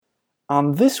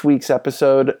On this week's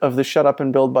episode of the Shut Up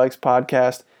and Build Bikes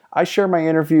podcast, I share my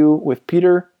interview with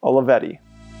Peter Olivetti.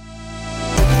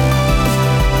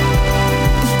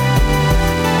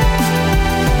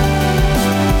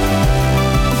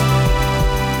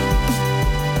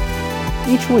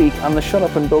 Each week on the Shut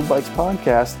Up and Build Bikes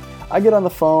podcast, I get on the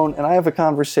phone and I have a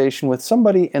conversation with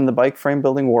somebody in the bike frame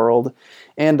building world.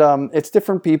 And it's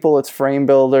different people. It's frame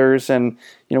builders, and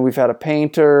we've had a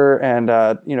painter, and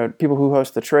people who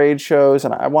host the trade shows.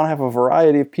 And I want to have a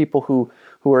variety of people who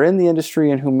are in the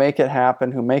industry and who make it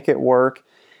happen, who make it work.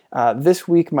 This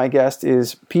week, my guest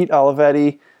is Pete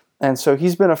Olivetti, and so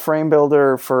he's been a frame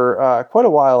builder for quite a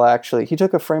while. Actually, he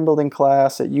took a frame building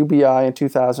class at UBI in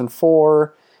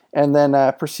 2004. And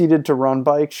then proceeded to run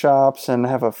bike shops and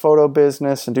have a photo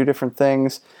business and do different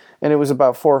things. And it was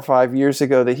about 4 or 5 years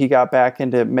ago that he got back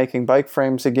into making bike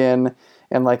frames again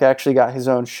and actually got his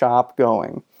own shop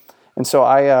going. And so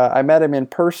I met him in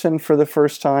person for the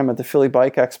first time at the Philly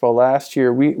Bike Expo last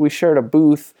year. We shared a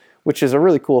booth, which is a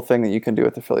really cool thing that you can do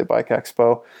at the Philly Bike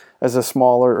Expo as a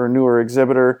smaller or newer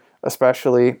exhibitor,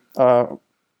 especially,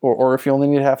 or if you only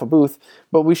need half a booth.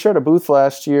 But we shared a booth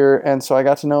last year, and so I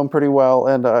got to know him pretty well,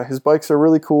 and his bikes are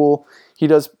really cool. He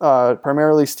does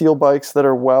primarily steel bikes that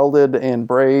are welded and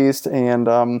brazed, and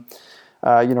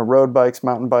road bikes,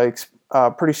 mountain bikes,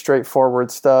 pretty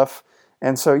straightforward stuff.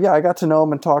 And so, I got to know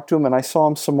him and talk to him, and I saw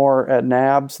him some more at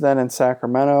NABS then in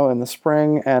Sacramento in the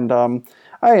spring, and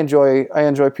I enjoy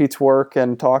Pete's work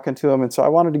and talking to him, and so I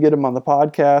wanted to get him on the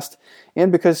podcast,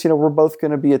 and because we're both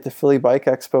going to be at the Philly Bike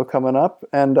Expo coming up,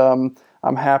 and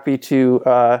I'm happy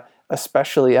to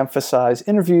especially emphasize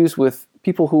interviews with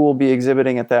people who will be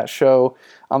exhibiting at that show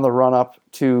on the run-up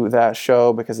to that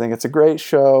show, because I think it's a great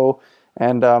show,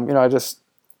 and I just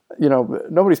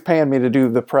nobody's paying me to do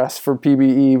the press for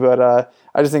PBE, but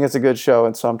I just think it's a good show,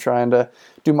 and so I'm trying to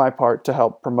do my part to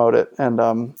help promote it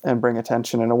and bring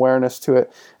attention and awareness to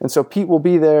it. And so Pete will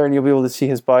be there, and you'll be able to see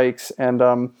his bikes. And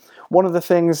one of the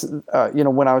things,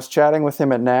 when I was chatting with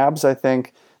him at NABS, I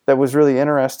think that was really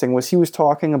interesting was he was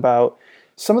talking about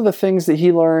some of the things that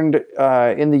he learned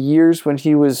in the years when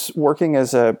he was working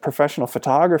as a professional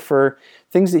photographer,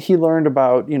 things that he learned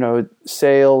about,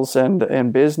 sales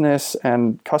and business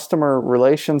and customer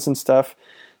relations and stuff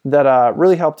that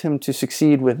really helped him to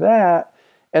succeed with that.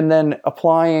 And then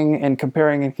applying and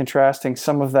comparing and contrasting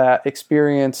some of that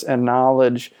experience and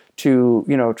knowledge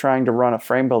to, trying to run a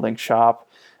frame building shop.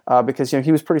 Because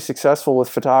he was pretty successful with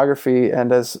photography,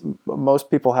 and as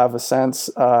most people have a sense,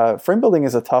 frame building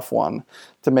is a tough one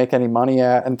to make any money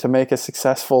at, and to make a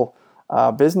successful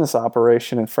business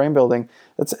operation in frame building,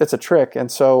 it's a trick. And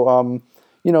so,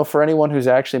 for anyone who's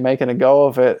actually making a go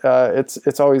of it, I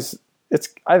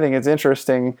think it's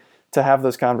interesting to have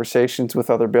those conversations with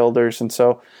other builders. And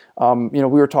so, we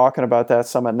were talking about that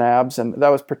some at NABS, and that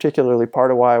was particularly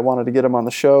part of why I wanted to get him on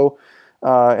the show.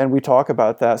 And we talk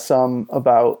about that some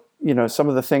about, some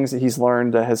of the things that he's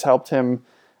learned that has helped him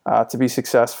to be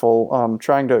successful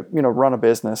trying to, run a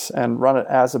business and run it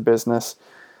as a business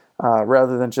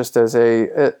rather than just as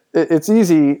it's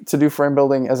easy to do frame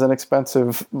building as an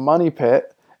expensive money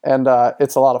pit, and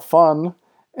it's a lot of fun.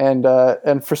 And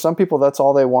for some people, that's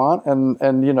all they want, and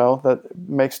that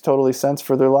makes totally sense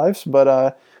for their lives.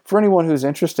 But for anyone who's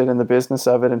interested in the business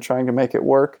of it and trying to make it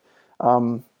work,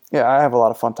 I have a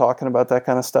lot of fun talking about that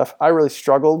kind of stuff. I really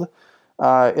struggled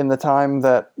in the time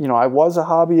that, I was a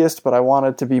hobbyist, but I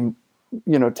wanted to be,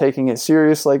 taking it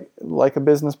serious like a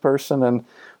business person, and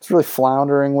was really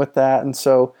floundering with that. And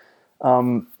so,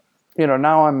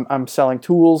 now I'm selling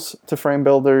tools to frame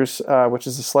builders, which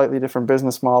is a slightly different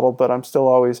business model, but I'm still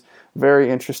always very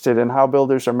interested in how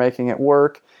builders are making it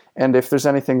work. And if there's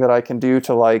anything that I can do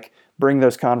to bring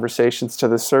those conversations to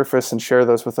the surface and share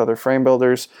those with other frame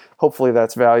builders, hopefully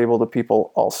that's valuable to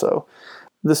people also.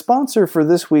 The sponsor for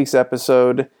this week's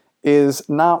episode is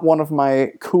not one of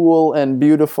my cool and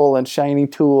beautiful and shiny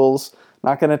tools.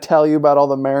 Not going to tell you about all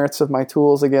the merits of my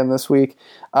tools again this week.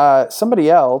 Somebody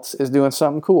else is doing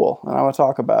something cool, and I want to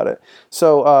talk about it.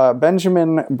 So Ben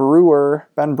Brewer,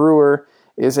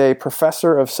 is a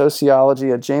professor of sociology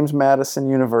at James Madison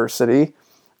University,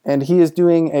 and he is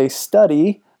doing a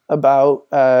study about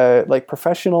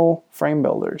professional frame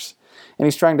builders. And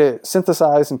he's trying to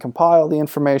synthesize and compile the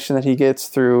information that he gets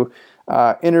through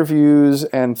interviews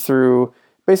and through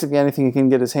basically anything he can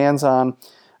get his hands on,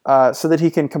 so that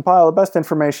he can compile the best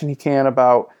information he can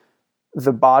about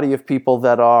the body of people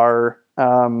that are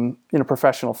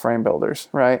professional frame builders,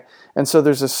 right? And so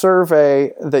there's a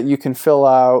survey that you can fill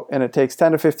out, and it takes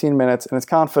 10 to 15 minutes, and it's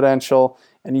confidential,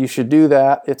 and you should do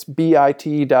that. It's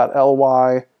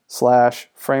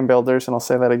bit.ly/frame builders, and I'll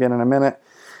say that again in a minute.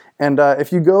 And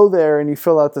if you go there and you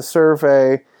fill out the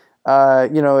survey,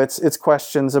 it's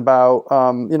questions about,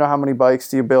 how many bikes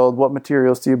do you build? What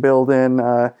materials do you build in?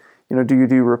 Do you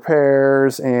do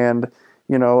repairs? And,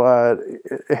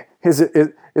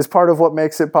 is part of what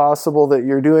makes it possible that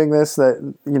you're doing this,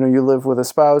 that, you live with a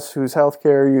spouse who's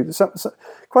healthcare? Some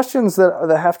questions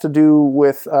that have to do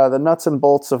with the nuts and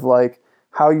bolts of like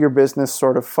how your business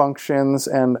sort of functions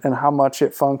and how much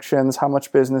it functions, how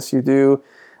much business you do.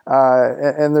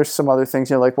 And there's some other things,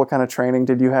 like what kind of training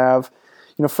did you have?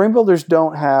 Frame builders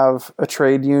don't have a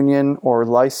trade union or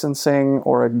licensing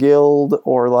or a guild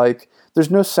or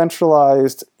there's no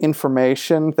centralized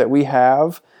information that we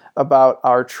have about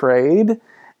our trade.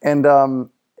 And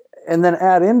then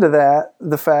add into that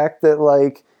the fact that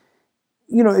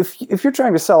if you're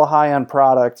trying to sell a high-end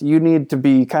product, you need to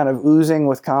be kind of oozing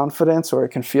with confidence, or it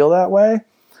can feel that way.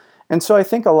 And so I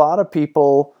think a lot of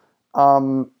people,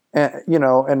 not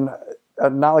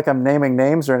like I'm naming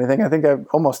names or anything. I think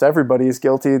almost everybody is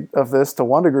guilty of this to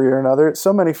one degree or another.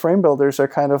 So many frame builders are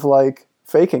kind of like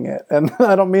faking it. And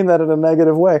I don't mean that in a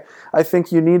negative way. I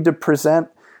think you need to present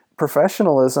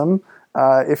professionalism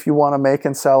if you want to make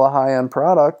and sell a high-end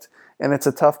product. And it's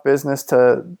a tough business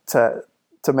to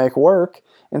make work.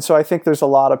 And so I think there's a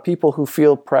lot of people who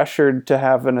feel pressured to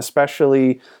have an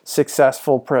especially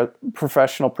successful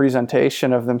professional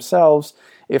presentation of themselves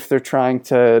if they're trying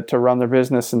to run their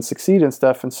business and succeed and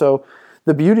stuff. And so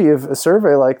the beauty of a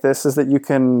survey like this is that you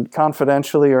can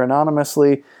confidentially or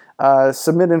anonymously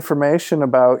submit information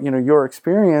about your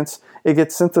experience. It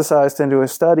gets synthesized into a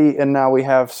study, and now we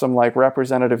have some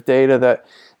representative data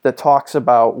that talks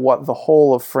about what the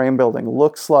whole of frame building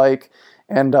looks like.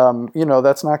 And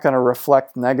that's not going to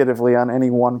reflect negatively on any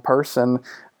one person.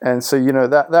 And so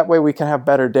that way we can have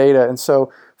better data. And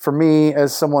so for me,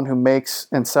 as someone who makes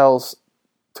and sells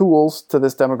tools to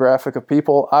this demographic of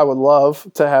people, I would love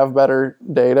to have better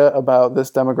data about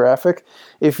this demographic.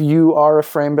 If you are a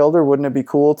frame builder, wouldn't it be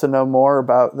cool to know more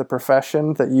about the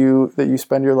profession that you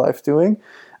spend your life doing?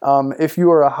 If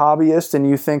you are a hobbyist and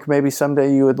you think maybe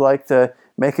someday you would like to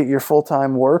make it your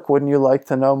full-time work, wouldn't you like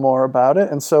to know more about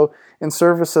it? And so in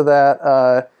service of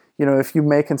that, if you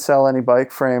make and sell any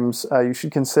bike frames, you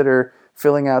should consider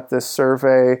filling out this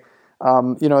survey.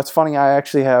 It's funny, I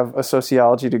actually have a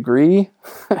sociology degree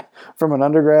from an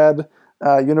undergrad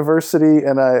university,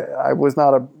 and I was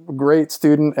not a great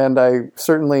student, and I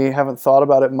certainly haven't thought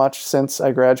about it much since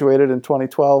I graduated in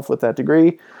 2012 with that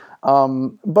degree.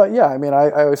 But yeah,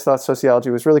 I always thought sociology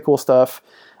was really cool stuff.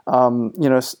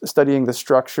 Studying the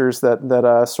structures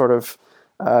that sort of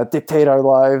dictate our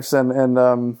lives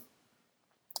and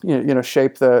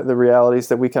shape the realities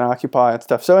that we can occupy and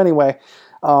stuff. So anyway,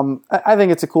 I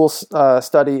think it's a cool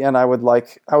study, and I would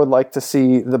like to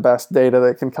see the best data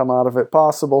that can come out of it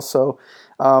possible. So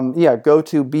go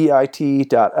to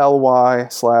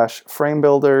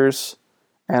bit.ly/framebuilders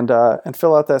and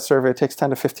fill out that survey. It takes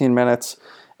 10 to 15 minutes.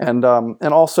 And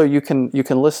also you can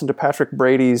listen to Patrick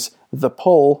Brady's The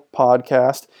Pull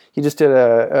podcast. He just did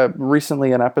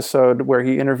recently an episode where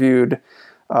he interviewed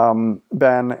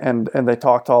Ben, and they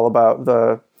talked all about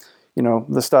the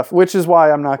stuff, which is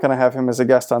why I'm not going to have him as a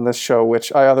guest on this show,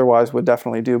 which I otherwise would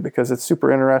definitely do because it's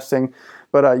super interesting.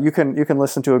 But you can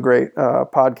listen to a great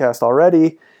podcast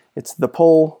already. It's The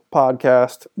Pull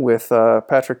podcast with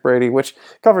Patrick Brady, which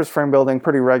covers frame building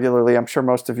pretty regularly. I'm sure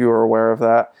most of you are aware of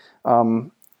that.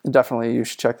 Definitely you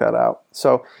should check that out.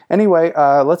 So anyway,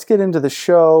 let's get into the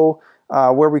show.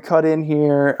 Where we cut in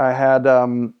here, I had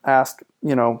asked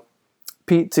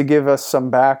Pete to give us some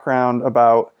background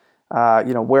about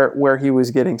where he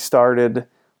was getting started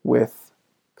with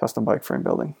custom bike frame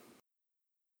building.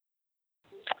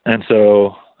 And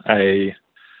so at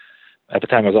the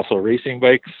time I was also racing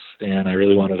bikes, and I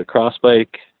really wanted a cross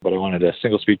bike, but I wanted a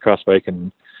single speed cross bike,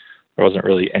 and there wasn't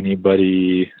really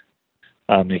anybody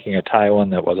making a Thai one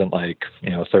that wasn't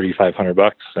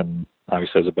 $3,500. And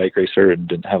obviously I was a bike racer and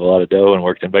didn't have a lot of dough and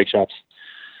worked in bike shops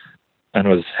and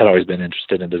had always been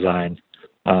interested in design.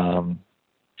 And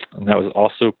that was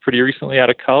also pretty recently out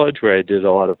of college, where I did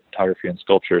a lot of photography and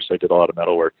sculpture. So I did a lot of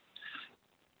metal work.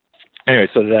 Anyway,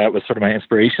 so that was sort of my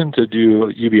inspiration to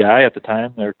do UBI at the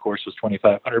time. Their course was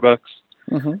 $2,500.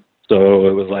 Mm-hmm. So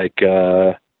it was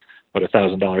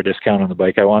 $1,000 discount on the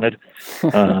bike I wanted.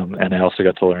 And I also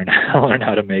got to learn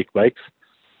how to make bikes.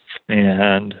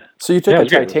 And so you took a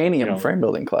titanium frame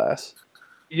building class.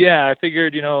 Yeah, I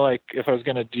figured, if I was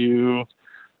going to do,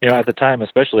 at the time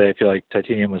especially, I feel like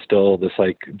titanium was still this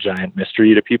giant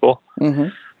mystery to people. Mm-hmm.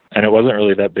 And it wasn't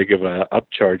really that big of a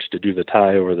upcharge to do the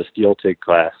Thai or the steel TIG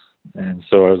class. And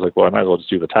so I was like, well, I might as well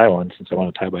just do the Thai one since I want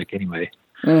a Thai bike anyway.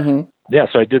 Mm-hmm. Yeah,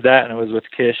 so I did that, and it was with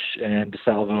Kish and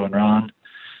DeSalvo and Ron.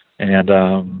 And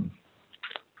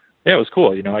yeah, it was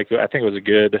cool. You know, I think it was a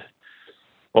good.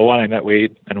 Well, one, I met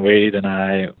Wade, and Wade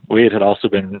had also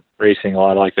been racing a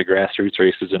lot of like the grassroots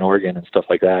races in Oregon and stuff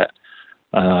like that.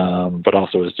 But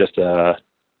also was just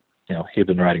you know, he'd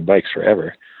been riding bikes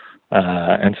forever.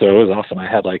 And so it was awesome. I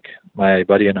had like my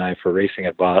buddy and I for racing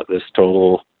had bought this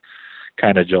total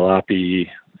kind of jalopy,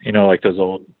 you know, like those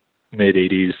old mid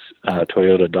 '80s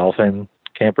Toyota Dolphin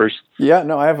campers. Yeah,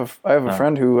 no, I have a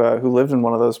friend who lived in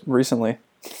one of those recently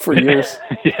for years.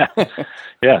 Yeah,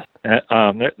 yeah.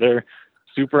 They're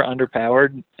super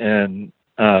underpowered, and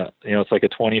you know, it's like a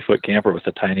 20-foot camper with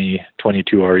a tiny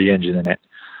 22 RE engine in it.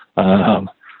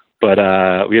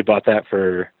 But we had bought that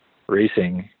for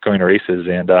racing, going to races,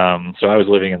 and so I was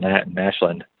living in that in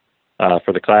Ashland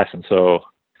for the class, and so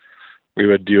we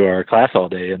would do our class all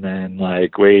day, and then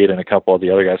like Wade and a couple of the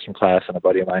other guys from class and a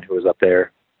buddy of mine who was up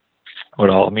there would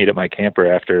all meet at my camper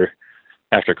after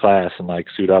class and like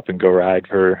suit up and go ride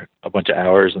for a bunch of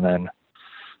hours, and then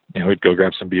you know, we'd go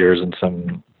grab some beers and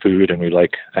some food, and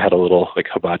I had a little like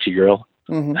hibachi grill.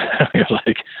 Mm-hmm. We'd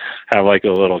like have like a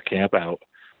little camp out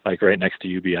like right next to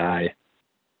UBI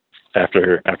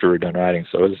after we're done riding.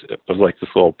 So it was like this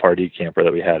little party camper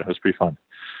that we had. It was pretty fun.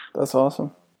 That's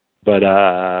awesome. But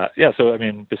yeah, so I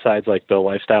mean, besides like the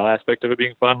lifestyle aspect of it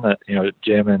being fun, that you know,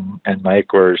 Jim and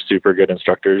Mike were super good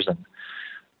instructors, and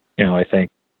you know, I think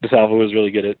DeSalvo was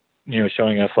really good at, you know,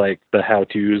 showing us like the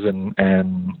how-tos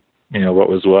and you know, what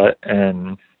was what,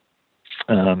 and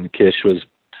Kish was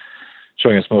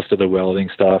showing us most of the welding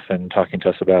stuff and talking to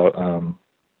us about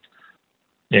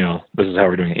you know, this is how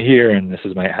we're doing it here, and this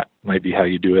is might be how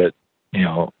you do it, you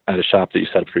know, at a shop that you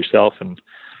set up for yourself. And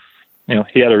you know,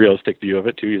 he had a realistic view of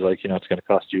it too. He's like, you know, it's going to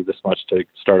cost you this much to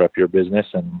start up your business,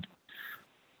 and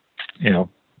you know,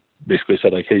 basically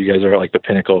said like, hey, you guys are like the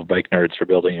pinnacle of bike nerds for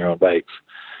building your own bikes.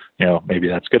 You know, maybe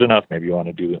that's good enough. Maybe you want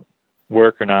to do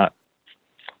work or not.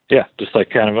 Yeah, just like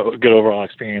kind of a good overall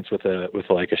experience with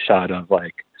like a shot of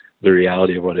like the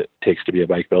reality of what it takes to be a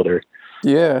bike builder.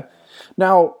 Yeah.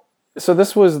 Now, so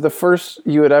this was the first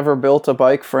you had ever built a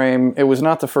bike frame. It was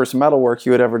not the first metal work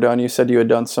you had ever done. You said you had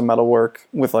done some metal work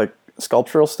with like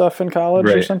sculptural stuff in college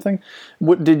or something.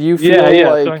 What did you feel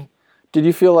like? Did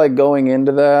you feel like going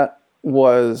into that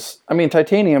was? I mean,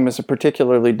 titanium is a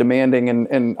particularly demanding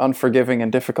and unforgiving and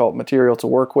difficult material to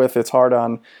work with. It's hard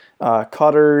on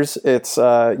cutters. It's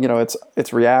you know,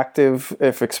 it's reactive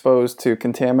if exposed to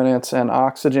contaminants and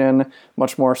oxygen,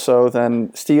 much more so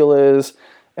than steel is.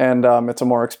 And it's a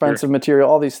more expensive material,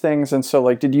 all these things. And so,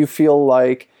 like, did you feel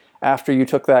like after you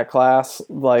took that class,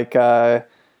 like,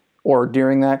 or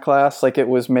during that class, like it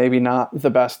was maybe not the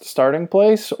best starting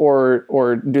place?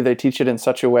 Or do they teach it in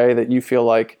such a way that you feel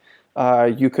like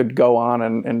you could go on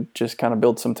and just kind of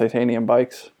build some titanium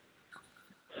bikes?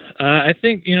 I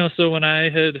think, you know, so when I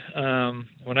did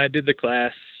the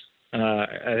class,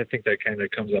 I think that kind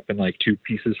of comes up in like two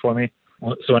pieces for me.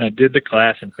 So when I did the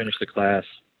class and finished the class,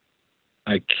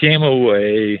 I came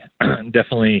away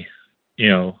definitely, you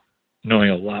know, knowing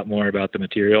a lot more about the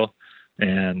material,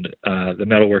 and the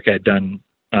metal work I'd done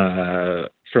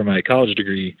for my college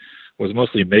degree was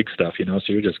mostly MIG stuff, you know,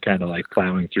 so you're just kind of like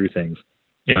plowing through things,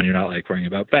 you know, and you're not like worrying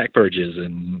about back purges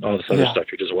and all this other stuff.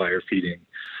 You're just wire feeding,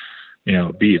 you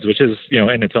know, beads, which is, you know,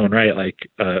 in its own right, like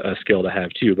a skill to have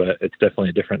too, but it's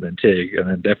definitely different than TIG, and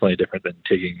then definitely different than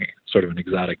TIGging sort of an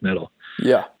exotic metal.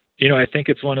 Yeah. You know, I think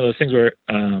it's one of those things where,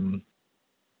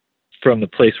 from the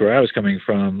place where I was coming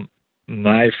from,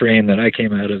 my frame that I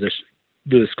came out of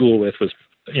the school with was,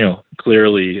 you know,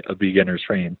 clearly a beginner's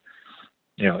frame.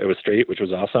 You know, it was straight, which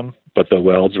was awesome, but the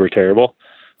welds were terrible.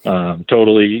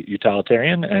 Totally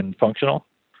utilitarian and functional.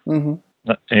 Mm-hmm.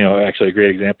 You know, actually a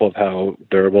great example of how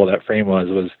durable that frame was,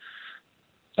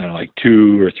 I don't know, like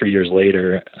 2 or 3 years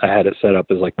later, I had it set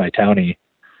up as like my townie,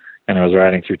 and I was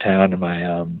riding through town,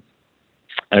 and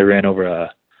I ran over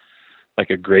a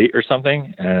grate or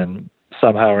something, and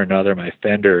somehow or another my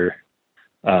fender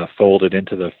folded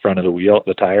into the front of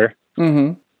the tire,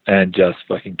 mm-hmm. and just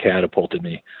fucking catapulted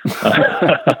me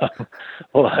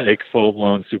like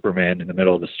full-blown Superman in the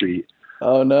middle of the street.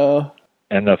 Oh no.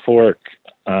 And the fork,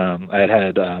 I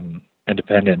had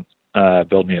Independent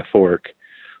build me a fork,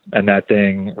 and that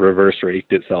thing reverse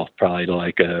raked itself probably to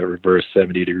like a reverse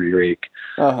 70-degree rake.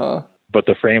 But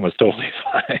the frame was totally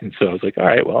fine. So I was like, all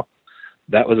right, well,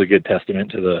 that was a good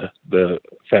testament to the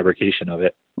fabrication of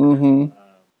it. Mm-hmm.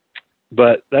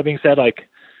 But that being said, like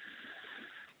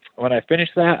when I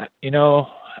finished that, you know,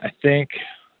 I think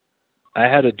I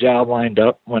had a job lined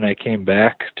up when I came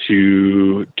back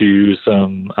to do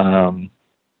some,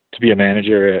 to be a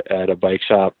manager at a bike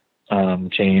shop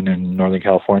chain in Northern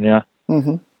California.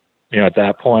 Mm-hmm. You know, at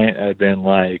that point, I'd been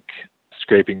like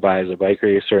scraping by as a bike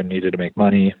racer and needed to make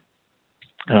money.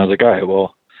 And I was like, all right,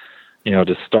 well, you know,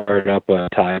 to start up a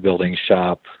tie building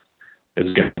shop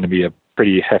is going to be a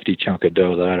pretty hefty chunk of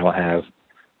dough that I don't have.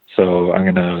 So I'm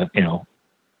going to, you know,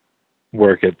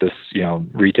 work at this, you know,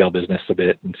 retail business a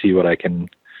bit and see what I can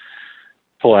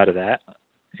pull out of that.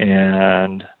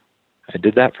 And I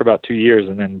did that for about 2 years,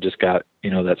 and then just got,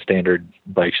 you know, that standard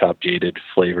bike shop jaded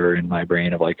flavor in my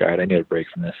brain of like, all right, I need a break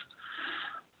from this.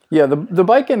 Yeah, the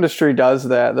bike industry does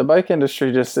that. The bike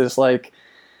industry just is like,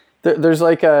 there's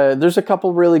a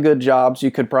couple really good jobs you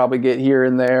could probably get here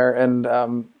and there, and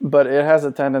but it has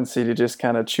a tendency to just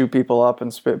kind of chew people up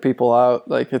and spit people out.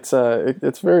 Like it's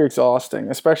very exhausting,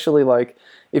 especially like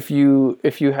if you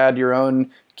had your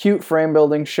own cute frame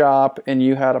building shop and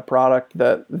you had a product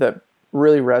that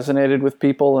really resonated with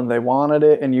people and they wanted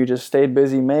it, and you just stayed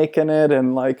busy making it,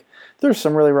 and like there's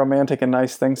some really romantic and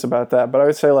nice things about that. But I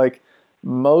would say like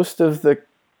most of the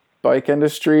bike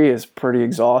industry is pretty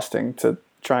exhausting to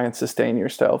try and sustain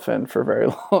yourself in for very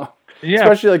long. Yeah,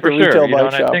 especially like the retail sure.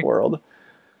 bike shop world.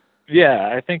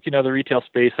 Yeah, I think, you know, the retail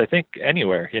space, I think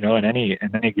anywhere, you know, in any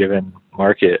given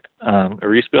market, a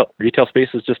retail space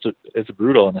is just it's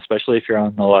brutal, and especially if you're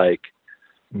on the like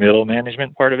middle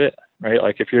management part of it, right?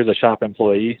 Like if you're the shop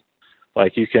employee,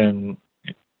 like you can,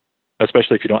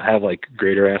 especially if you don't have like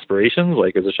greater aspirations,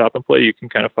 like as a shop employee, you can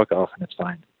kind of fuck off and it's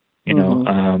fine, you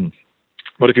know.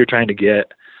 But if you're trying to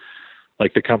get,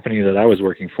 like the company that I was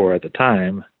working for at the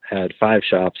time had 5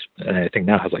 shops, and I think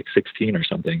now has like 16 or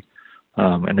something,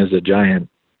 and is a giant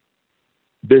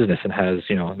business and has,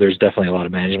 you know, there's definitely a lot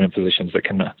of management positions that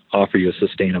can offer you a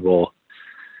sustainable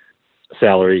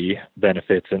salary,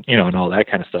 benefits, and, you know, and all that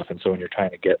kind of stuff. And so when you're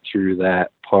trying to get through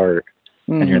that part,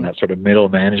 and you're in that sort of middle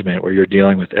management where you're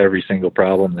dealing with every single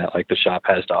problem that like the shop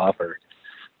has to offer,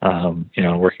 you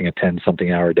know, working a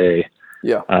 10-something hour day,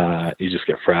 you just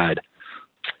get fried.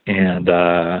 And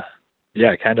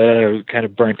yeah, kind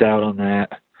of burnt out on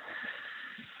that.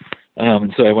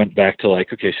 And so I went back to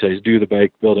like, okay, should I do the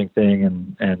bike building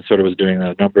thing, and sort of was doing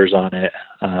the numbers on it.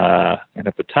 And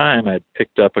at the time I'd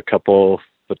picked up a couple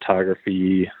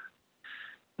photography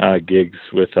gigs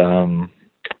with some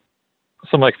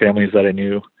like families that I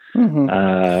knew.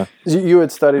 You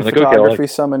had studied photography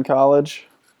some in college?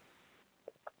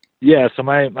 Yeah, so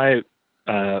my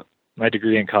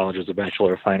degree in college was a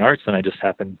Bachelor of Fine Arts, and I just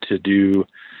happened to do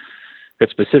it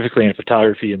specifically in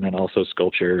photography, and then also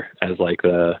sculpture as like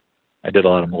I did a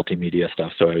lot of multimedia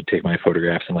stuff. So I would take my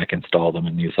photographs and like install them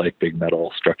in these like big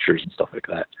metal structures and stuff like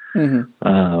that.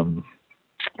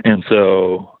 And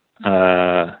so,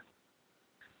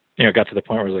 you know, got to the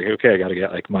point where I was like, okay, I got to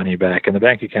get like money back in the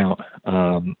bank account.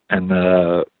 And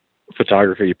the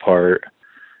photography part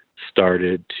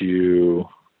started to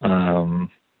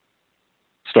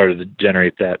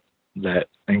generate that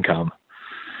income.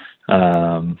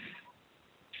 And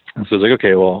so I was like,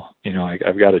 okay, well, you know,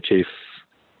 I've got to chase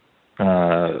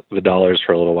the dollars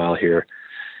for a little while here.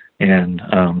 And,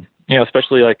 you know,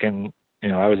 especially like in, you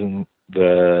know, I was in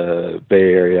the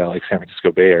Bay Area, like San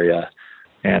Francisco Bay Area.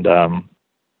 And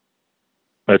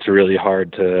it's really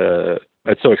hard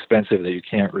it's so expensive that you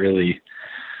can't really,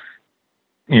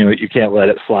 you know, you can't let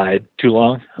it slide too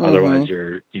long. Otherwise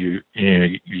you're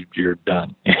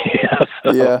done.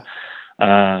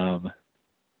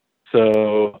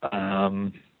 So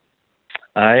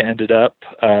I ended up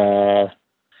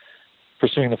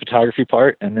pursuing the photography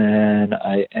part, and then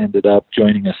I ended up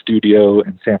joining a studio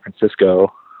in San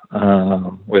Francisco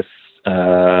with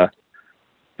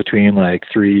between like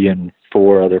 3 and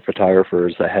 4 other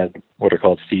photographers that had what are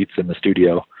called seats in the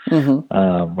studio,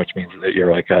 which means that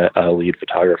you're like a lead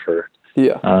photographer.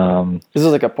 Is this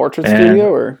like a portrait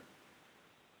studio or?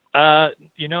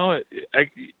 You know,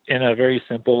 in a very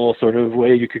simple sort of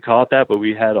way you could call it that, but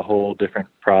we had a whole different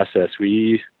process.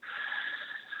 We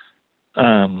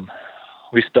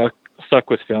stuck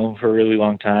with film for a really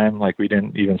long time. Like we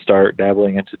didn't even start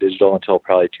dabbling into digital until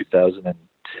probably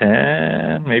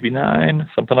 2010, maybe 9,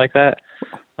 something like that.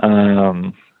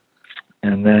 And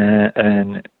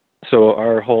so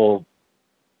our whole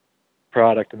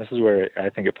product, and this is where I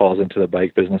think it falls into the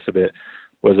bike business a bit,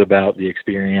 was about the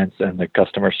experience and the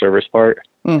customer service part,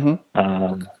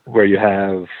 where you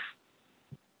have,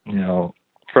 you know,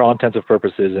 for all intents and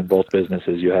purposes in both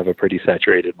businesses, you have a pretty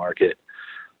saturated market.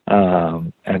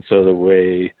 And so the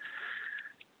way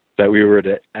that we were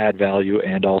to add value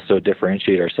and also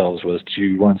differentiate ourselves was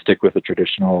to, one, stick with a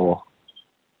traditional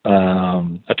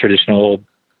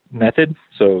method.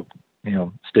 So, you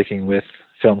know, sticking with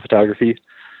film photography,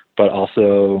 but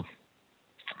also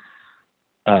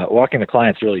walking the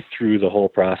clients really through the whole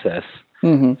process.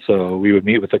 Mm-hmm. So we would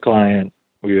meet with the client,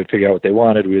 we would figure out what they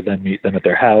wanted, we would then meet them at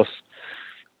their house,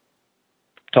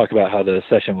 talk about how the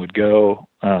session would go,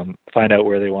 find out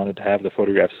where they wanted to have the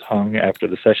photographs hung after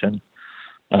the session.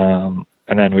 And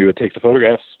then we would take the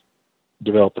photographs,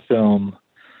 develop the film.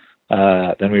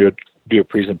 Then we would do a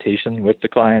presentation with the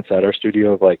clients at our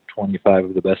studio of like 25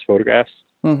 of the best photographs.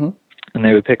 Mm-hmm. And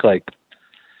they would pick like,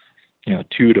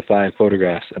 2 to 5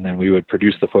 photographs, and then we would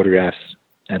produce the photographs.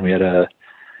 And we had a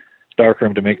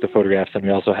darkroom to make the photographs, and we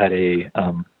also had a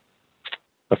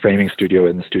framing studio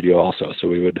in the studio also. So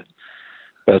we would,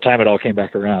 by the time it all came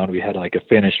back around, we had like a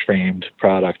finished framed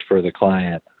product for the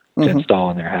client to install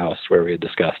in their house where we had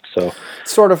discussed. So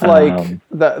sort of like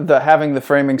the having the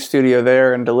framing studio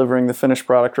there and delivering the finished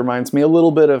product reminds me a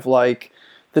little bit of like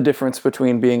the difference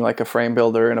between being like a frame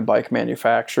builder and a bike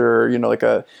manufacturer.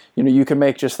 You can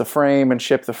make just the frame and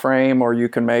ship the frame, or you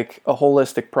can make a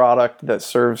holistic product that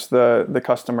serves the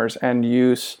customer's end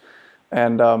use.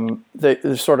 And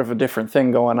there's sort of a different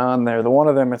thing going on there. The one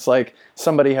of them, it's like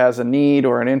somebody has a need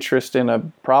or an interest in a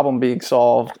problem being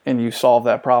solved, and you solve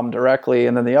that problem directly.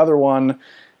 And then the other one,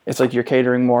 it's like you're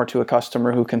catering more to a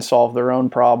customer who can solve their own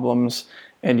problems,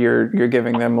 and you're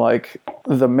giving them like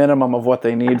the minimum of what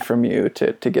they need from you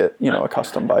to get a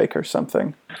custom bike or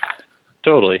something.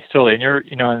 Totally. And you're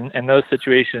in those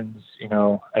situations,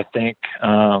 I think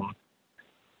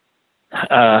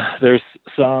there's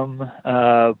some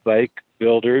bike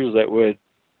builders that would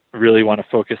really want to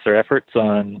focus their efforts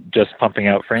on just pumping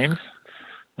out frames.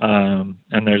 And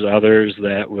there's others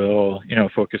that will,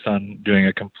 focus on doing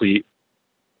a complete,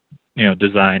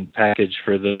 design package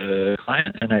for the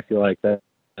client. And I feel like that,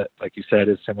 like you said,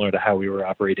 is similar to how we were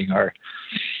operating our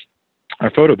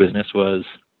photo business was,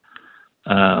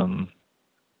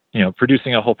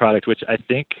 producing a whole product, which I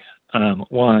think,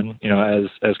 one,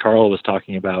 as Carl was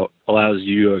talking about, allows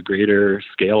you a greater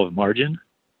scale of margin,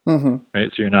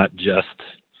 right? So you're not just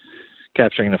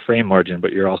capturing the frame margin,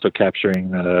 but you're also capturing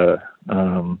the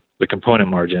component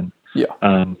margin. Yeah.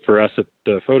 For us at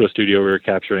the photo studio, we were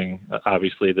capturing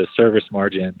obviously the service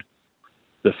margin,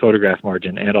 the photograph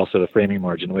margin, and also the framing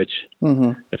margin, which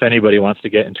if anybody wants to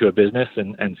get into a business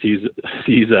and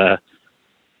sees a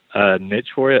niche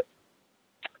for it,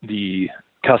 the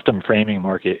custom framing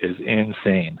market is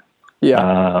insane.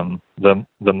 Yeah. The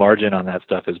margin on that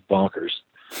stuff is bonkers.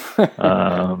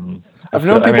 I've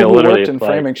known people who worked in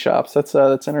framing shops. That's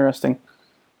interesting.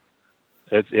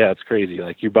 It's crazy.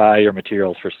 Like you buy your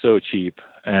materials for so cheap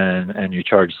and you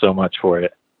charge so much for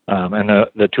it. And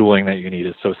the tooling that you need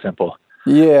is so simple.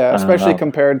 Yeah, especially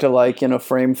compared to like,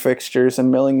 frame fixtures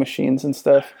and milling machines and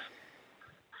stuff.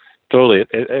 Totally.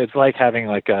 It's like having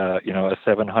like a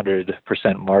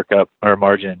 700% markup or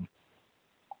margin,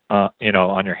 on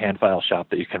your hand file shop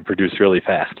that you can produce really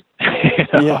fast.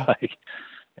 Yeah. Like,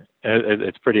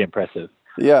 it's pretty impressive.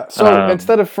 Yeah. So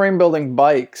instead of frame building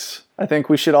bikes, I think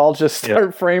we should all just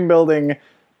start frame building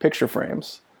picture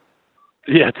frames.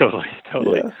 Yeah, totally.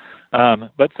 Yeah.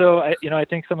 But so I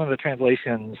think some of the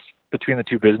translations between the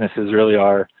two businesses really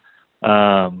are,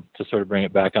 to sort of bring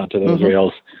it back onto those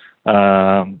rails,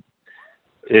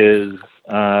 is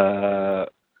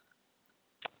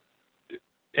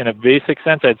in a basic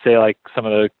sense, I'd say like some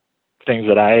of the things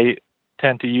that I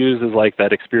tend to use is like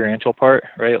that experiential part,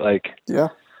 right? Like, yeah,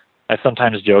 I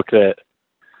sometimes joke that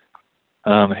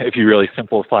if you really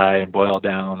simplify and boil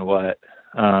down what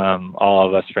all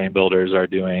of us frame builders are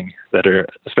doing that are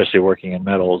especially working in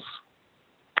metals,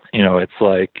 it's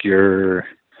like we're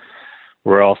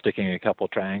all sticking a couple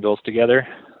triangles together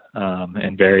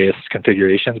in various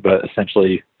configurations, but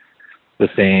essentially the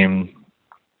same,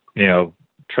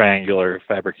 triangular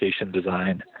fabrication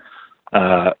design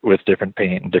with different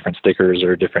paint and different stickers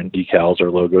or different decals or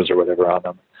logos or whatever on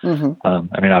them.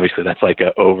 Obviously that's like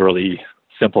an overly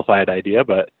simplified idea,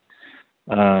 but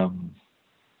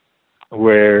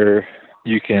where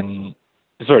you can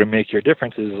sort of make your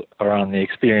differences are on the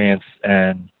experience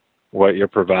and what you're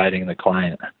providing the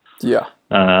client. Yeah.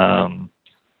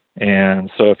 And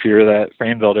so if you're that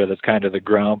frame builder that's kind of the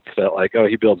grump that like, oh,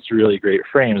 he builds really great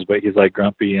frames, but he's like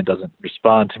grumpy and doesn't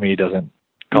respond to me, doesn't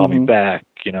call me back,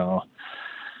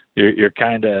 you're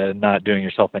kind of not doing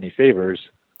yourself any favors.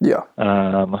 Yeah.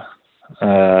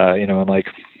 I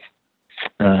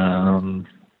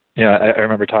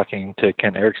remember talking to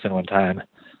Ken Erickson one time,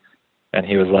 and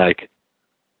he was like,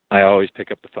 I always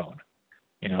pick up the phone.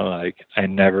 I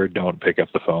never don't pick up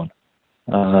the phone.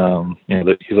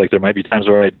 He's like, there might be times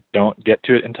where I don't get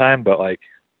to it in time, but like,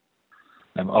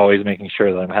 I'm always making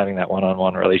sure that I'm having that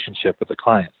one-on-one relationship with the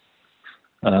client.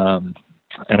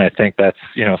 And I think that's,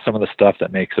 some of the stuff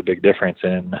that makes a big difference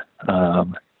in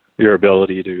your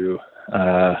ability to,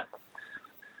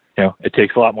 it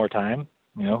takes a lot more time.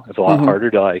 It's a lot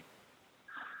harder to like,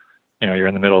 you're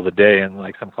in the middle of the day and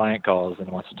like some client calls and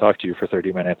wants to talk to you for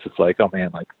 30 minutes. It's like, oh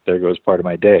man, like there goes part of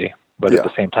my day. But at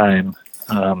the same time,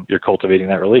 you're cultivating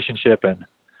that relationship. And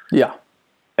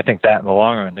I think that in the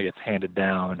long run, it gets handed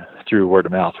down through word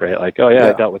of mouth, right? Like, oh yeah,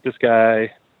 I dealt with this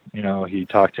guy, he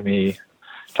talked me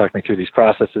through these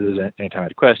processes. Anytime I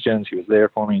had questions, he was there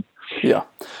for me. Yeah.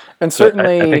 And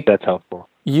certainly I think that's helpful.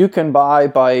 You can buy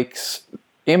bikes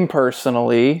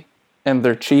impersonally and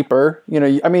they're cheaper.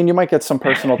 You might get some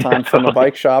personal time from a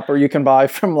bike shop, or you can buy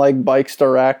from like Bikes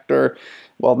Direct, or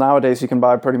well, nowadays you can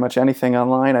buy pretty much anything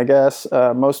online, I guess.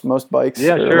 Most bikes,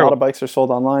 a lot of bikes are sold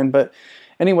online. But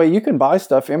anyway, you can buy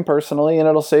stuff impersonally and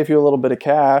it'll save you a little bit of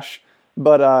cash.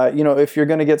 But, if you're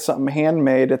going to get something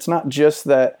handmade, it's not just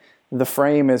that the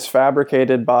frame is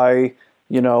fabricated by,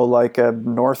 like a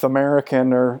North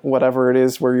American or whatever it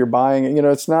is where you're buying it.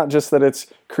 It's not just that it's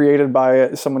created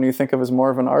by someone you think of as more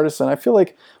of an artisan. I feel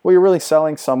like what you're really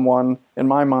selling someone, in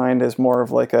my mind, is more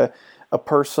of like a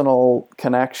personal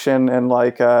connection, and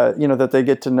like, that they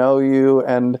get to know you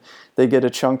and they get a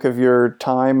chunk of your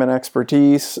time and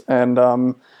expertise. And,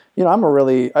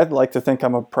 I'd like to think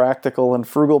I'm a practical and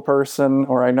frugal person,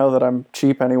 or I know that I'm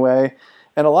cheap anyway.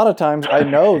 And a lot of times I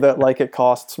know that like it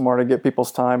costs more to get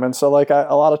people's time. And so like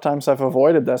a lot of times I've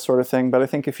avoided that sort of thing. But I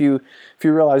think if you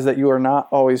realize that you are not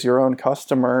always your own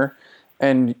customer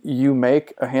and you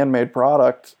make a handmade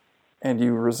product and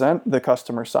you resent the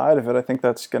customer side of it, I think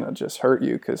that's going to just hurt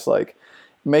you, because like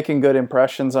making good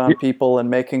impressions on people and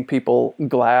making people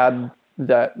glad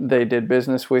that they did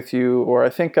business with you. Or I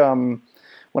think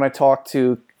when I talked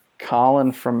to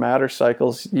Colin from Matter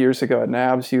Cycles years ago at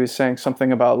NABS, he was saying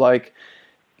something about like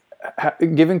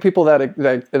giving people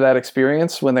that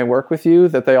experience when they work with you,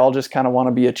 that they all just kind of want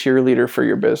to be a cheerleader for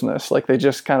your business. Like they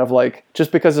just kind of like,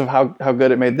 just because of how good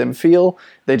it made them feel,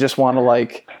 they just want to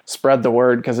like spread the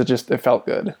word because it felt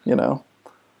good,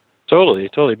 Totally.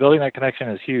 Building that connection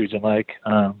is huge. And like,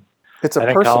 it's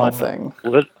a personal thing.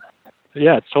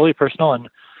 Yeah, it's totally personal, and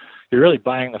you're really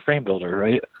buying the frame builder,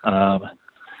 right?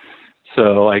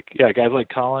 So like, yeah, guys like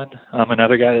Colin,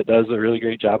 another guy that does a really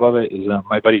great job of it is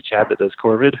my buddy Chad that does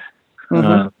Corvid.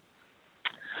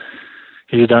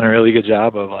 He's done a really good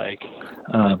job of like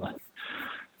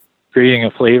creating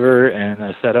a flavor and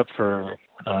a setup for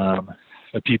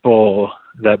the people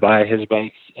that buy his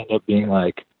bikes end up being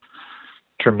like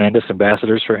tremendous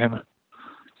ambassadors for him.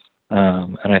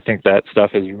 And I think that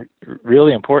stuff is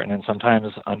really important and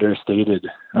sometimes understated,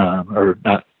 or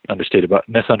not understated, but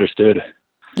misunderstood.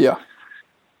 Yeah.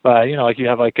 But, like you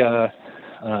have like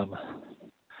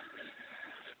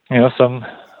some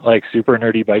like super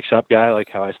nerdy bike shop guy, like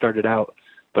how I started out,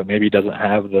 but maybe doesn't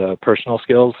have the personal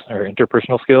skills or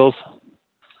interpersonal skills.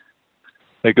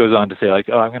 That goes on to say like,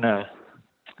 oh, I'm going to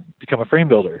become a frame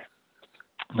builder.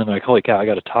 And then like, holy cow, I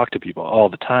got to talk to people all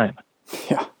the time.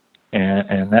 Yeah.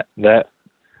 And that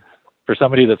for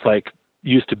somebody that's like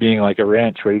used to being like a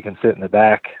wrench where you can sit in the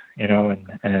back,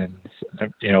 and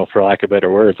for lack of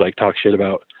better words, like talk shit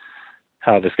about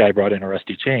how this guy brought in a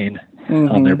rusty chain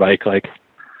on their bike, like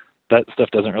that stuff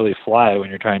doesn't really fly when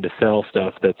you're trying to sell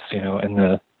stuff that's, in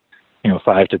the,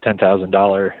 $5,000 to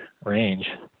 $10,000 range.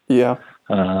 Yeah.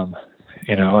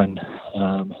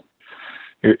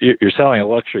 You're selling a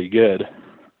luxury good,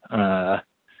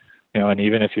 and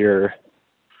even if your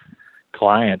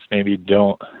clients maybe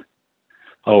don't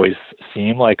always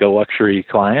seem like a luxury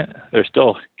client, they're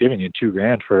still giving you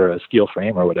 $2,000 for a steel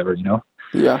frame or whatever,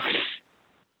 Yeah.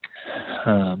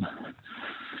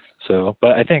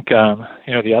 But I think,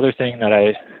 the other thing that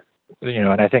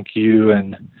and I think you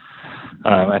and,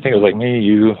 I think it was like me,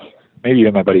 you, maybe you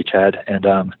and my buddy Chad and,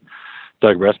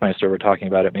 Doug Bressmeister were talking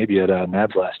about it maybe at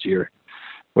NABS last year,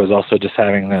 was also just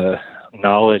having the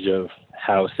knowledge of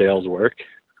how sales work.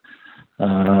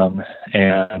 I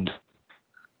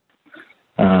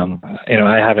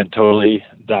haven't totally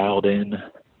dialed in,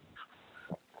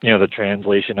 the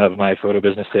translation of my photo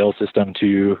business sales system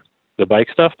to the bike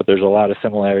stuff, but there's a lot of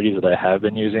similarities that I have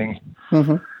been using.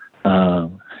 I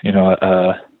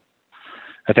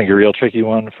think a real tricky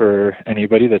one for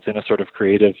anybody that's in a sort of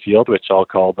creative field, which I'll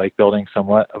call bike building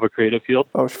somewhat of a creative field.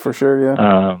 Oh, for sure.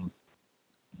 Yeah.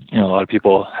 A lot of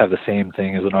people have the same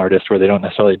thing as an artist where they don't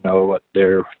necessarily know what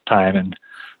their time and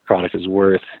product is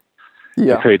worth.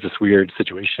 Yeah. It creates this weird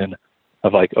situation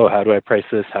of like, oh, how do I price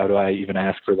this? How do I even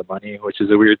ask for the money? Which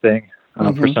is a weird thing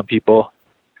for some people.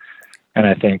 And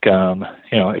I think,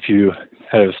 if you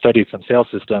have studied some sales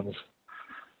systems,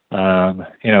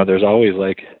 there's always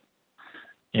like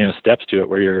steps to it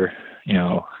where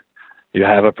you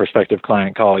have a prospective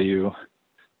client call you.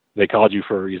 They called you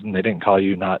for a reason. They didn't call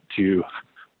you not to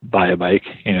buy a bike,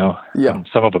 Yeah.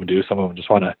 Some of them do. Some of them just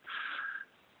want to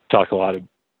talk a lot of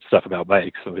stuff about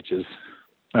bikes, which is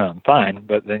fine.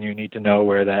 But then you need to know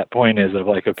where that point is of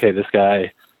like, okay, this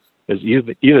guy is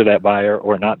either that buyer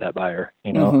or not that buyer,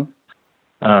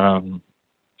 Mm-hmm.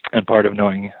 And part of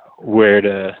knowing where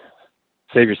to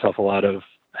save yourself a lot of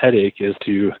headache is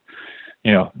to,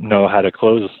 know how to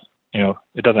close.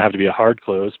 It doesn't have to be a hard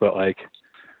close, but like,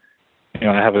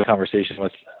 I have a conversation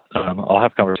with, I'll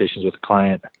have conversations with a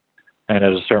client, and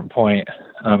at a certain point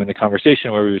in the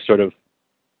conversation where we sort of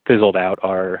fizzled out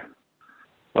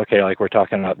okay, like we're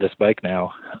talking about this bike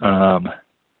now,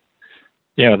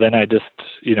 then I just,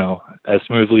 as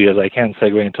smoothly as I can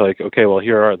segue into like, okay, well,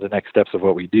 here are the next steps of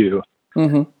what we do.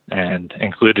 Mm-hmm. And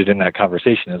included in that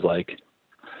conversation is like,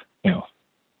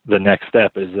 the next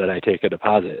step is that I take a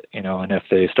deposit, and if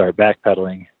they start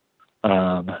backpedaling,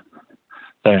 then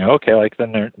okay, like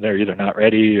then they're either not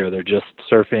ready or they're just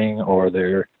surfing or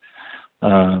they're,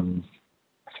 or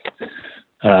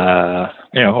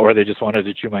they just wanted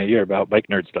to chew my ear about bike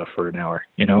nerd stuff for an hour,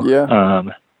 Yeah.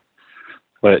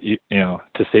 But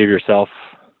to save yourself,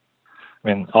 I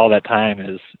mean, all that time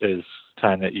is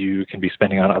time that you can be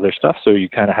spending on other stuff. So you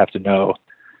kind of have to know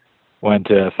when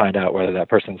to find out whether that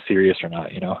person's serious or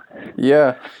not,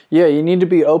 Yeah. Yeah. You need to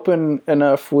be open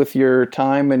enough with your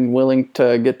time and willing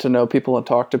to get to know people and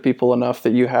talk to people enough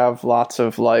that you have lots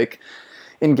of like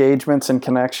engagements and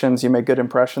connections. You make good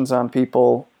impressions on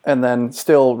people, and then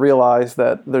still realize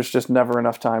that there's just never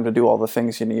enough time to do all the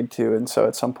things you need to. And so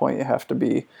at some point you have to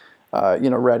be,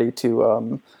 ready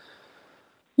to,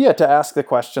 to ask the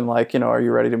question like, are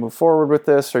you ready to move forward with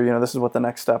this? Or, this is what the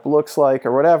next step looks like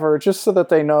or whatever, just so that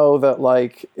they know that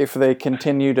like, if they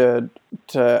continue to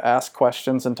ask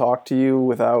questions and talk to you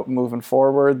without moving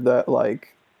forward, that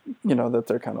like, that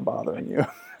they're kind of bothering you.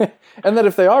 And that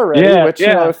if they are ready,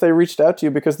 if they reached out to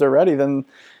you because they're ready, then,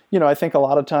 I think a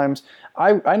lot of times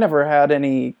I never had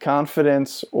any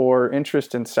confidence or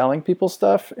interest in selling people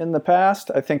stuff in the past.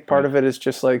 I think part of it is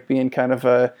just like being kind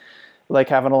of like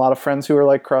having a lot of friends who are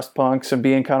like crust punks and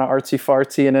being kind of artsy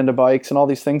fartsy and into bikes and all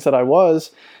these things that I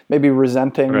was maybe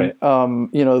resenting,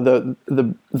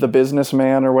 the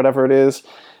businessman or whatever it is.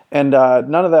 And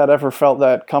none of that ever felt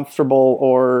that comfortable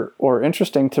or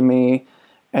interesting to me.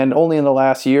 And only in the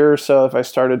last year or so have I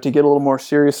started to get a little more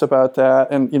serious about that.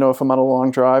 And, if I'm on a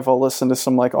long drive, I'll listen to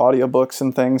some like audiobooks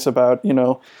and things about,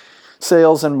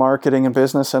 sales and marketing and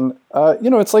business. And,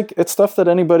 it's stuff that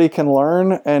anybody can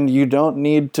learn, and you don't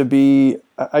need to be,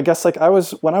 I guess like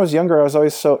when I was younger, I was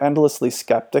always so endlessly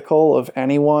skeptical of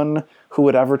anyone who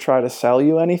would ever try to sell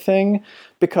you anything,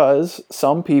 because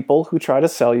some people who try to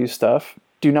sell you stuff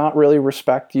do not really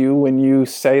respect you when you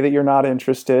say that you're not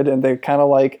interested, and they kind of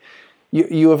like,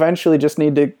 you eventually just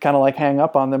need to kind of like hang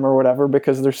up on them or whatever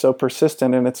because they're so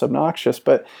persistent and it's obnoxious.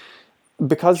 But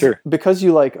because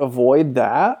you like avoid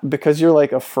that, because you're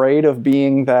like afraid of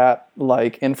being that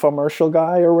like infomercial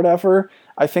guy or whatever,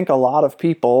 I think a lot of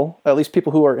people, at least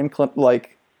people who are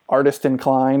like artist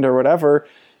inclined or whatever,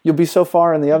 you'll be so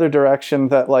far in the other direction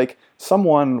that like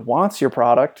someone wants your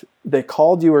product, they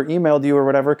called you or emailed you or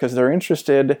whatever because they're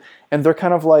interested, and they're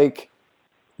kind of like,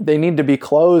 they need to be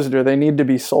closed or they need to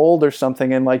be sold or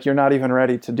something, and like you're not even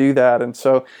ready to do that. And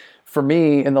so for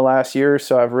me in the last year or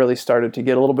so, I've really started to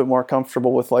get a little bit more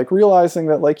comfortable with like realizing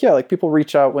that like, like people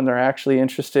reach out when they're actually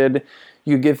interested.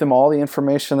 You give them all the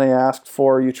information they asked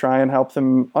for. You try and help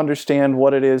them understand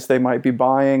what it is they might be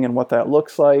buying and what that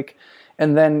looks like.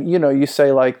 And then, you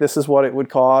say like, this is what it would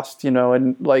cost,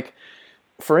 and like,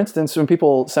 for instance, when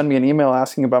people send me an email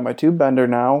asking about my tube bender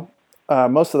now,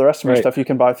 most of the rest of my stuff you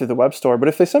can buy through the web store. But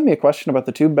if they send me a question about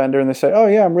the tube bender and they say, oh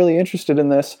yeah, I'm really interested in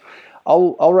this,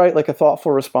 I'll write like a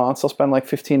thoughtful response. I'll spend like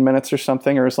 15 minutes or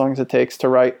something, or as long as it takes to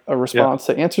write a response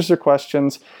that answers their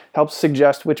questions, helps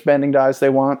suggest which bending dies they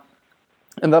want.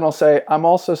 And then I'll say, I'm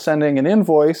also sending an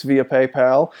invoice via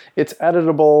PayPal. It's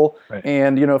editable.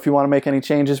 And, if you want to make any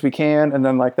changes, we can. And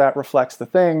then like that reflects the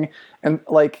thing. And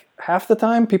like half the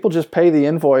time people just pay the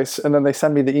invoice and then they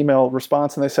send me the email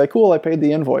response and they say, cool, I paid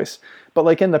the invoice. But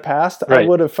like in the past, I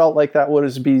would have felt like that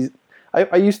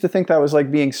I used to think that was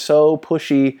like being so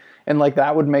pushy and like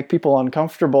that would make people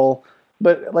uncomfortable.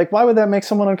 But like, why would that make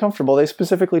someone uncomfortable? They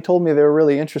specifically told me they were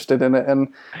really interested in it.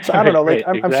 And so I don't know, like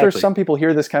I'm sure some people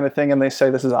hear this kind of thing and they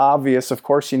say, this is obvious. Of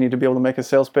course you need to be able to make a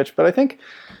sales pitch. But I think,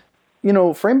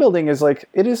 frame building is like,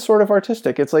 it is sort of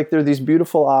artistic. It's like, they're these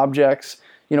beautiful objects.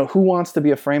 Who wants to be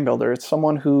a frame builder? It's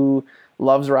someone who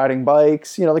loves riding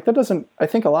bikes. Like that doesn't, I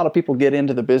think a lot of people get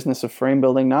into the business of frame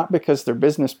building, not because they're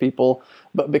business people,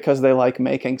 but because they like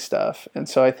making stuff. And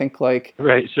so I think like,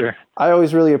 right, sure. I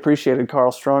always really appreciated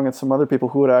Carl Strong and some other people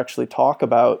who would actually talk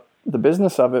about the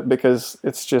business of it, because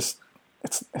it's just,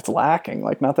 it's lacking.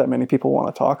 Like not that many people want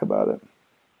to talk about it.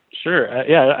 Sure.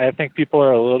 Yeah, I think people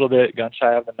are a little bit gun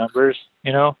shy of the numbers,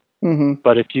 Mm-hmm.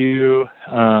 but if you,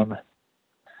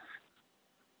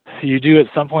 you do at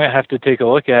some point have to take a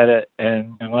look at it,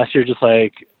 and unless you're just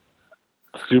like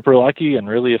super lucky and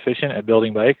really efficient at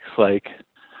building bikes, like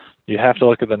you have to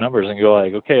look at the numbers and go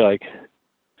like, okay, like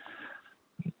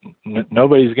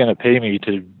nobody's going to pay me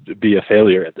to be a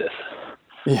failure at this.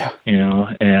 Yeah.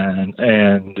 And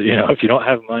if you don't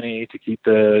have money to keep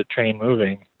the train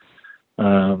moving,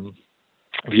 if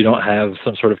you don't have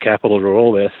some sort of capital to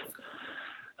roll with,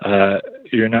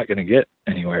 you're not going to get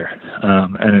anywhere.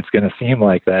 And it's going to seem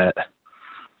like that,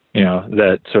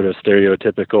 that sort of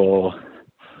stereotypical,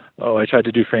 oh, I tried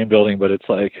to do frame building, but it's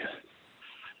like,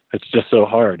 it's just so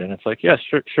hard. And it's like, yeah,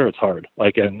 sure. It's hard.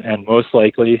 Like, and most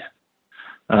likely,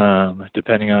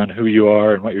 depending on who you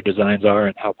are and what your designs are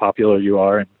and how popular you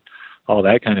are and all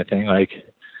that kind of thing, like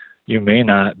you may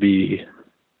not be,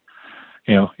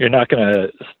 you're not going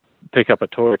to pick up a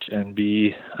torch and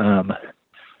be,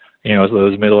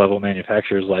 those middle-level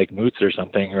manufacturers like Moots or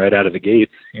something right out of the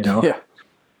gates, Yeah.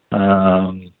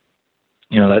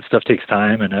 That stuff takes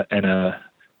time to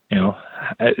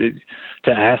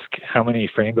ask how many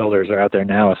frame builders are out there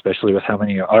now, especially with how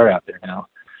many are out there now,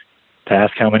 to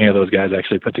ask how many of those guys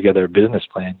actually put together a business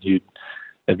plan,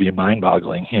 it'd be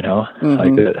mind-boggling, Mm-hmm.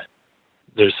 like that.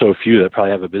 There's so few that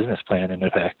probably have a business plan in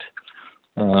effect.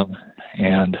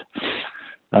 And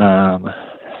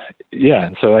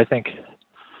so I think,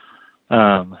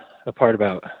 a part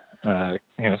about,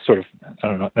 sort of, I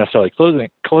don't know, necessarily closing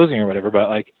or whatever, but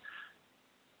like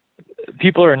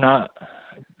people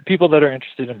that are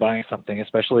interested in buying something,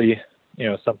 especially,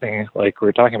 something like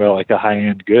we're talking about, like a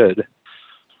high-end good,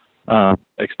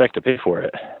 expect to pay for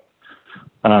it.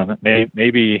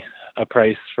 Maybe a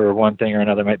price for one thing or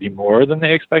another might be more than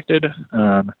they expected.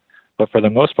 But for the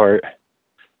most part,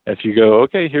 if you go,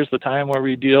 okay, here's the time where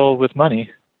we deal with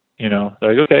money, they're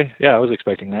like, okay, yeah, I was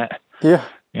expecting that. Yeah.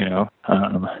 And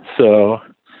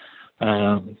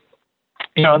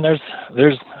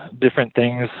there's different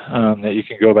things, that you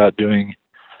can go about doing.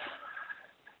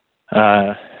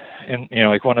 And,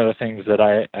 like one of the things that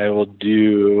I will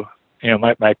do,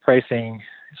 my pricing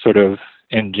sort of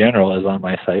in general is on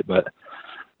my site, but,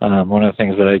 one of the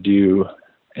things that I do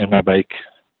in my bike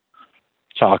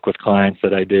talk with clients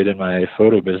that I did in my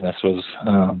photo business was,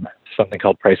 something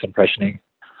called price impressioning,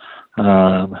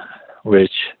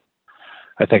 which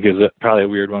I think is probably a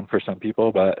weird one for some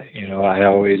people, but, I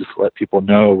always let people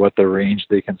know what the range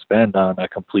they can spend on a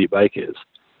complete bike is,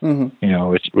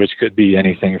 Mm-hmm. Which could be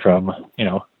anything from,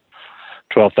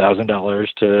 $12,000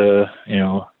 to,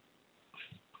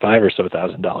 $5,000 or so.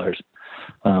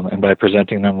 And by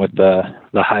presenting them with the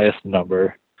highest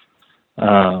number,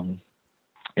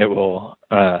 it will,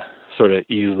 sort of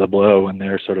ease the blow when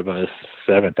they're sort of a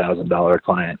 $7,000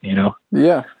 client,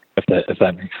 Yeah. if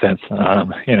that makes sense.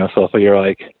 So if you're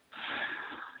like,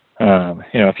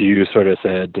 if you sort of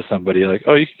said to somebody like,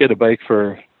 oh, you could get a bike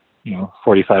for,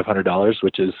 $4,500,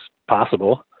 which is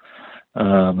possible.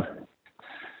 And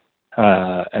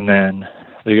then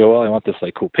they go, well, I want this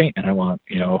like cool paint, and I want,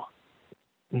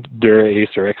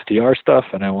 Dura-Ace or XTR stuff,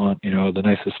 and I want, the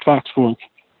nicest Fox fork.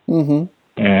 Mm-hmm.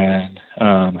 And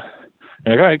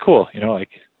they're like, all right, cool.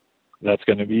 Like that's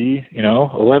going to be,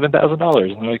 $11,000. And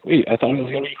they're like, wait, I thought it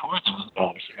was going to be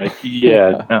 $4,000. Like,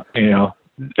 yeah, no,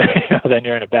 then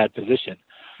you're in a bad position.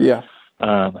 Yeah.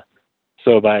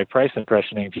 So by price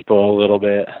impressioning people a little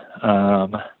bit,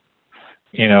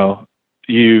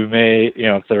 you may,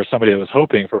 if there was somebody that was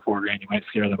hoping for $4,000, you might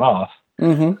scare them off,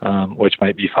 Mm-hmm. which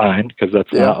might be fine because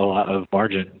that's not a lot of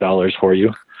margin dollars for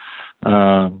you.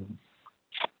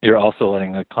 You're also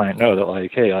letting the client know that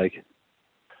like, hey, like,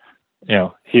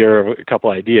 here are a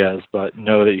couple ideas, but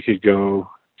know that you could go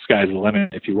sky's the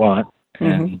limit if you want,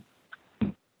 and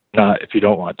not if you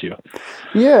don't want to.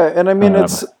 Yeah, and I mean,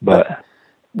 it's but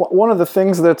one of the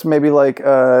things that's maybe like,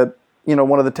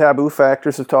 one of the taboo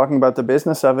factors of talking about the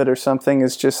business of it or something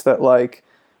is just that like,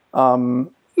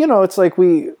 it's like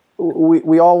we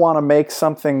all want to make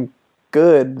something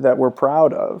good that we're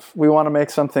proud of. We want to make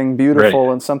something beautiful,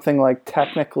 right, and something like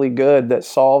technically good that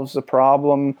solves a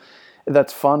problem,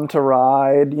 that's fun to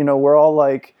ride. We're all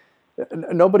like,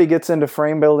 nobody gets into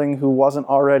frame building who wasn't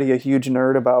already a huge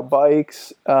nerd about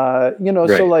bikes. Right.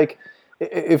 So like,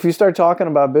 if you start talking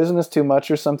about business too much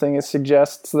or something, it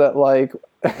suggests that like,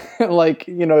 like,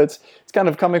 it's kind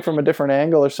of coming from a different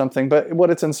angle or something. But what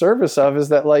it's in service of is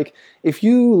that like, if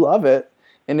you love it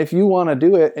and if you want to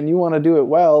do it and you want to do it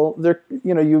well,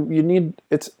 you need,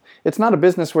 it's not a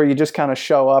business where you just kind of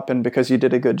show up and because you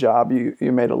did a good job, you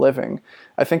made a living.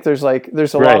 I think there's a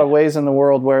Right. lot of ways in the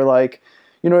world where like,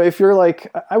 if you're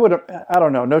like, I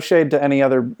don't know, no shade to any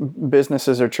other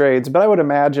businesses or trades, but I would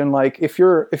imagine like if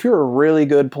you're a really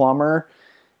good plumber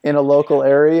in a local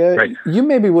area, Right. you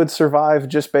maybe would survive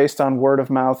just based on word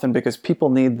of mouth and because people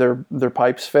need their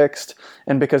pipes fixed.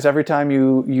 And because every time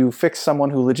you fix someone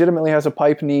who legitimately has a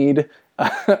pipe need,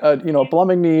 a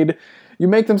plumbing need, you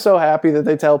make them so happy that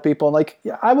they tell people. And like,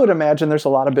 I would imagine there's a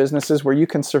lot of businesses where you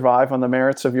can survive on the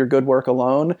merits of your good work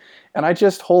alone. And I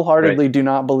just wholeheartedly Right. do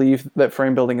not believe that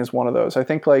frame building is one of those. I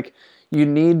think like you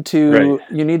need to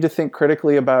think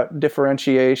critically about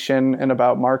differentiation and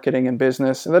about marketing and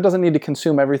business. And that doesn't need to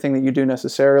consume everything that you do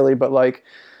necessarily, but like,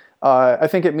 I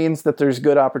think it means that there's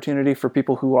good opportunity for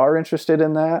people who are interested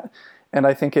in that. And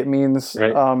I think it means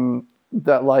Right.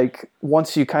 that like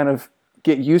once you kind of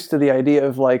get used to the idea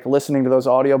of like listening to those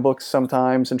audiobooks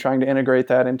sometimes and trying to integrate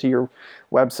that into your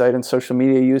website and social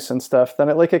media use and stuff, then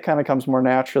it kind of comes more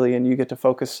naturally and you get to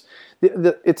focus.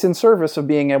 It's in service of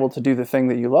being able to do the thing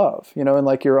that you love, and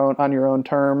like on your own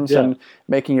terms and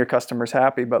making your customers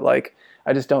happy. But like,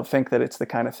 I just don't think that it's the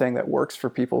kind of thing that works for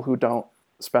people who don't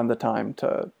spend the time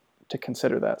to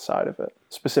consider that side of it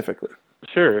specifically.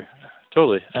 Sure.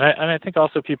 Totally. And I think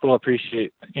also people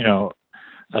appreciate,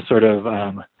 a sort of,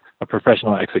 a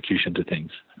professional execution to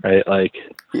things, right? Like,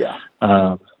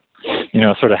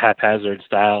 sort of haphazard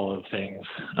style of things,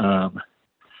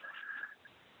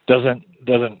 doesn't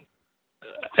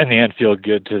in the end feel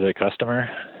good to the customer.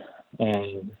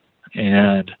 One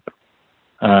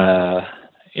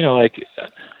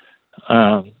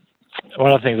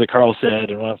of the things that Carl said,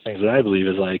 and one of the things that I believe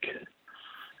is like,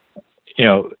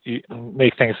 you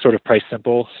make things sort of price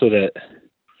simple so that,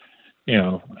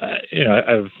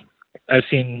 I've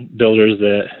seen builders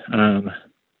that,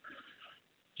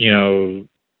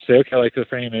 say, okay, like the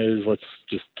frame is, let's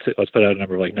put out a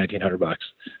number of like $1,900.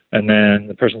 And then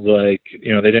the person's like,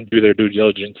 they didn't do their due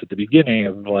diligence at the beginning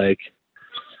of like,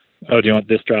 oh, do you want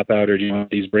this dropout or do you want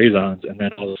these braze-ons? And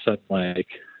then all of a sudden, like,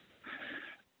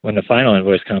 when the final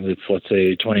invoice comes, it's, let's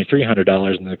say,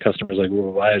 $2,300, and the customer's like,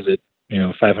 well, why is it,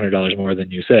 $500 more than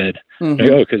you said? Mm-hmm.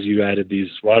 Like, oh, because you added these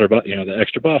the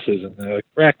extra bosses and the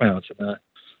rack mounts and the,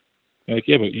 like,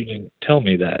 yeah, but you didn't tell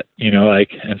me that,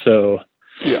 and so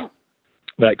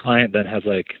that client then has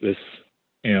like this,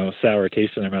 sour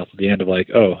taste in their mouth at the end of like,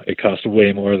 oh, it cost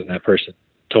way more than that person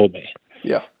told me.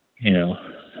 Yeah.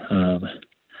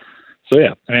 So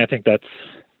yeah, I mean, I think that's,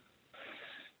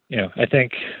 I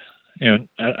think,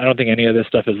 I don't think any of this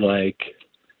stuff is like,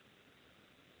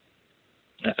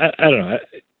 I don't know.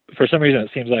 For some reason,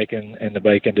 it seems like in the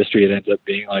bike industry, it ends up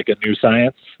being like a new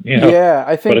science. Yeah,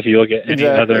 I think. But if you look at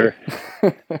exactly.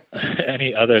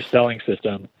 any other selling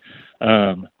system,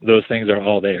 those things are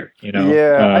all there.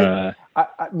 Yeah,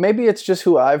 I, maybe it's just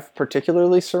who I've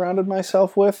particularly surrounded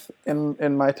myself with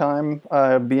in my time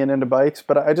being into bikes.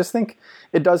 But I just think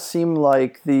it does seem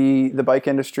like the bike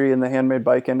industry and the handmade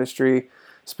bike industry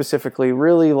specifically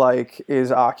really like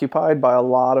is occupied by a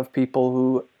lot of people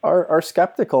who are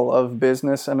skeptical of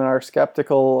business and are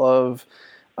skeptical of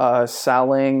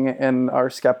selling and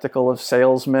are skeptical of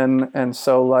salesmen. And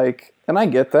so like, and I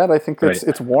get that. I think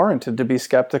it's warranted to be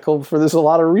skeptical for there's a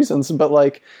lot of reasons, but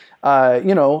like,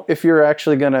 if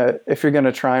you're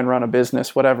gonna try and run a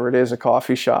business, whatever it is, a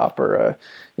coffee shop or a,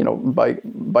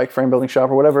 bike frame building shop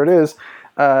or whatever it is,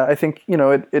 I think,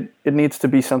 it needs to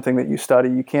be something that you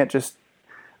study.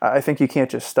 I think you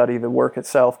can't just study the work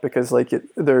itself because like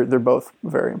they're both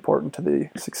very important to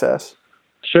the success.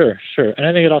 Sure. And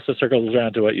I think it also circles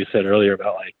around to what you said earlier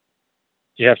about like,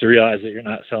 you have to realize that you're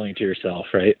not selling to yourself,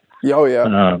 right? Oh yeah.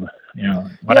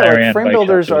 When I ran frame bike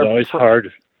builders shops, it was always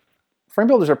hard. Frame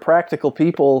builders are practical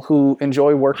people who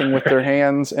enjoy working with their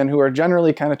hands and who are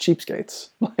generally kind of cheapskates.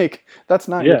 Like that's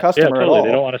not your customer totally. at all.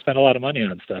 They don't want to spend a lot of money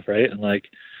on stuff, right?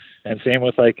 And same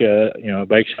with like a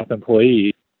bike shop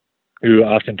employee who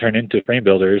often turn into frame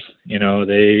builders.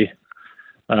 They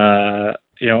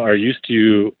are used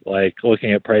to like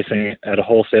looking at pricing at a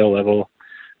wholesale level,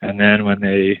 and then when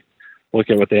they look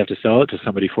at what they have to sell it to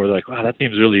somebody for, they're like, wow, that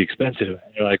seems really expensive.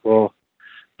 And you're like, well,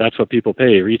 that's what people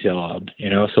pay retail on,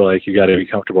 so like you got to be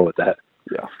comfortable with that.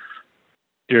 Yeah.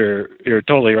 You're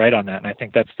totally right on that. And I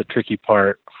think that's the tricky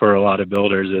part for a lot of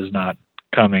builders is not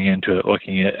coming into it,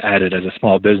 looking at it as a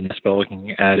small business, but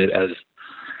looking at it as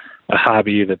a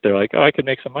hobby that they're like, oh, I could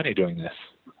make some money doing this.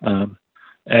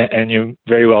 and you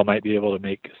very well might be able to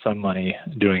make some money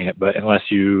doing it, but unless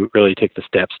you really take the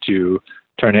steps to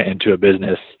turn it into a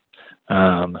business,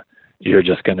 you're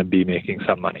just going to be making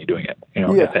some money doing it,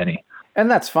 if any. And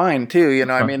that's fine too.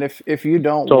 I mean, if you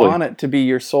don't Totally. want it to be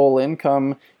your sole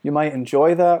income, you might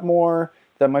enjoy that more.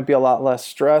 That might be a lot less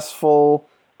stressful.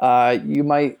 You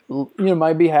might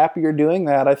be happier doing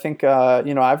that. I think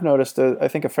I've noticed I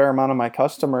think a fair amount of my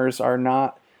customers are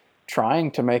not trying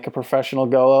to make a professional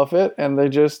go of it, and they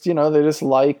just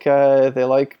like they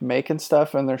like making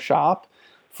stuff in their shop.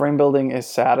 Frame building is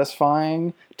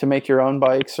satisfying. To make your own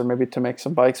bikes, or maybe to make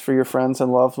some bikes for your friends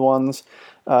and loved ones.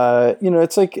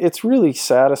 It's really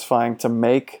satisfying to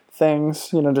make things.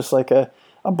 Just like a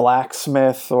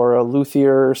blacksmith or a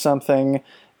luthier or something.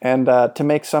 And to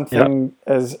make something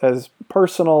as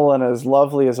personal and as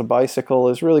lovely as a bicycle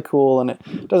is really cool, and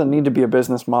it doesn't need to be a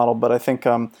business model. But I think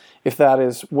if that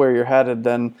is where you're headed,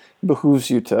 then it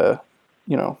behooves you to,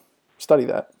 study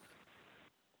that.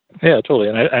 Yeah, totally.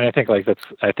 And I think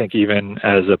I think even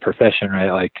as a profession,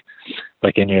 right? Like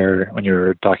when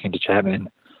you're talking to Chapman,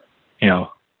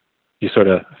 you sort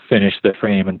of finish the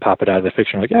frame and pop it out of the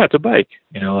fixture. Like, yeah, it's a bike.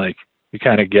 You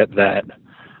kind of get that.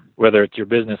 Whether it's your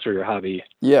business or your hobby.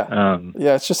 Yeah.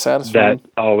 It's just satisfying.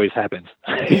 That always happens.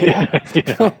 Yeah.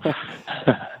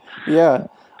 Yeah.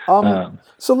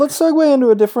 So let's segue into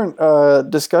a different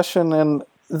discussion, and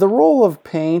the role of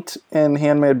paint in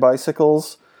handmade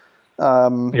bicycles.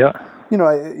 You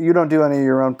don't do any of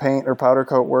your own paint or powder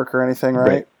coat work or anything,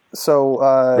 right?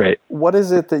 So what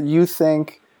is it that you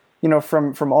think,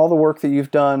 from all the work that you've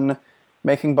done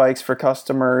making bikes for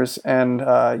customers and,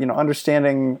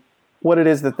 understanding what it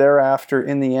is that they're after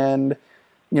in the end,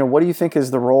 what do you think is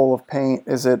the role of paint?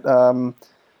 Is it, do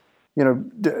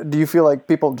you feel like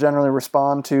people generally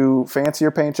respond to fancier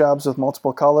paint jobs with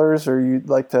multiple colors, or you'd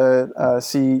like to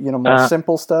see, more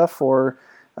simple stuff, or,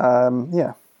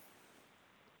 yeah,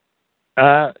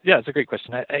 it's a great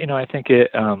question. I think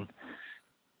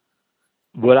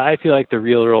what I feel like the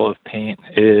real role of paint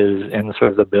is in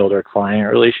sort of the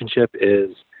builder-client relationship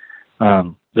is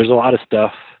there's a lot of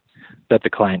stuff that the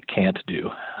client can't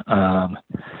do,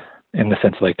 in the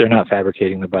sense like they're not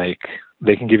fabricating the bike.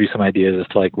 They can give you some ideas as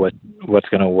to like what's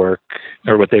going to work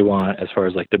or what they want as far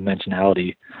as like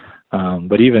dimensionality.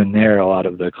 But even there, a lot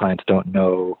of the clients don't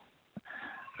know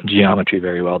geometry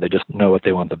very well. They just know what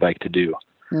they want the bike to do.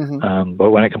 Mm-hmm.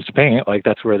 But when it comes to paint, like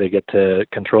that's where they get to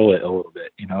control it a little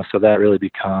bit, so that really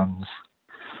becomes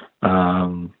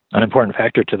an important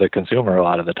factor to the consumer a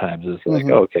lot of the times is like,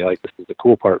 oh, okay, like this is the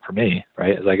cool part for me,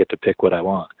 right? Is I get to pick what I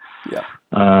want. Yeah.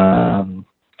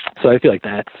 So I feel like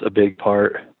that's a big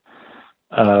part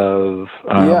of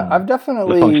I've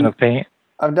definitely the function of paint.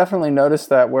 I've definitely noticed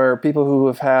that where people who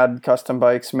have had custom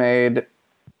bikes made,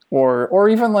 or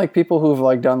even like people who've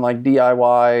like done like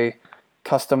DIY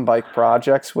custom bike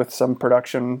projects with some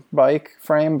production bike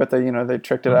frame, but they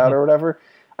tricked it out or whatever.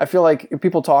 I feel like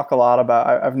people talk a lot about,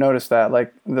 I've noticed that,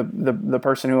 like the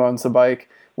person who owns the bike,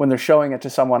 when they're showing it to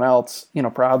someone else,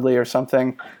 proudly or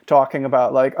something, talking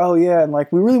about like, oh yeah, and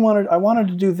like I wanted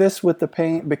to do this with the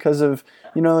paint because of,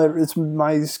 it's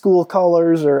my school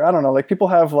colors, or I don't know, like people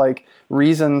have like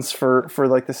reasons for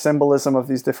like the symbolism of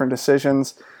these different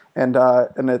decisions. And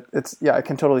it's I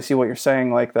can totally see what you're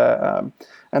saying. Like that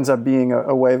ends up being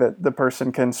a way that the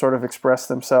person can sort of express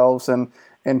themselves and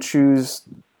choose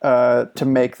to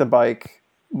make the bike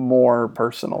more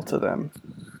personal to them.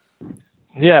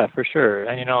 Yeah, for sure.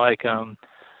 And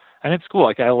and it's cool.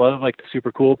 Like I love like the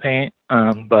super cool paint.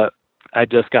 But I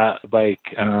just got a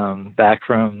bike back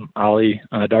from Ollie.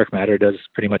 Dark Matter does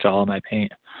pretty much all of my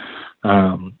paint.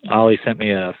 Ollie sent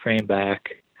me a frame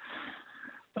back.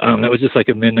 That was just like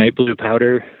a midnight blue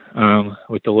powder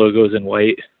with the logos in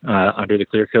white under the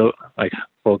clear coat, like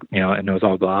full, and it was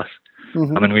all gloss.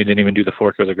 Mm-hmm. And we didn't even do the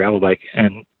fork. It was a gravel bike,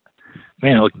 and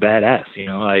man, it looked badass.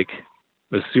 Like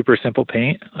it was super simple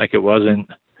paint. Like it wasn't,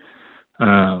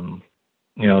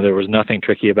 there was nothing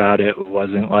tricky about it. It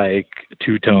wasn't like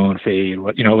two-tone fade. It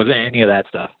wasn't any of that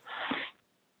stuff.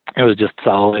 It was just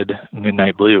solid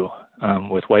midnight blue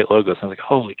with white logos. I was like,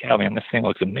 holy cow, man, this thing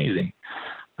looks amazing.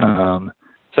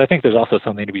 So I think there's also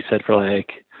something to be said for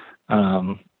like,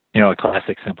 a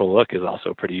classic simple look is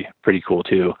also pretty cool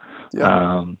too.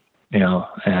 Yeah.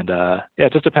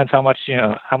 It just depends how much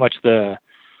the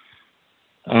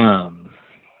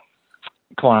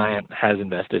client has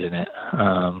invested in it.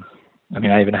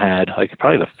 I even had like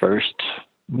probably the first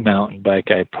mountain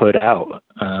bike I put out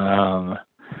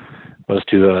was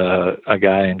to a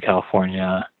guy in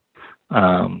California,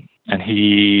 and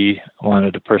he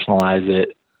wanted to personalize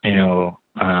it,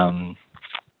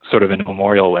 sort of in a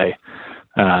memorial way.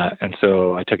 And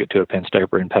so I took it to a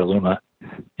pinstriper in Petaluma,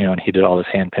 and he did all this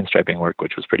hand pinstriping work,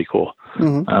 which was pretty cool.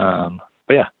 Mm-hmm.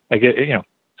 But yeah, I get,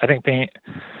 I think paint,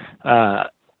 I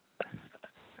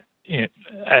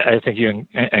think you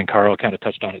and Carl kind of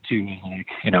touched on it too. Like,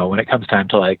 when it comes time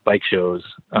to like bike shows,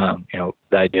 the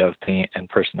idea of paint and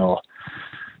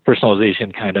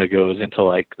personalization kind of goes into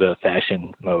like the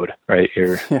fashion mode, right?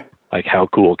 You're like, how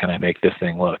cool can I make this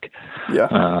thing look? Yeah.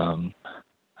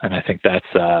 And I think that's,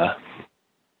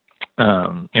 and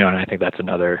I think that's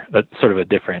sort of a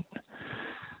different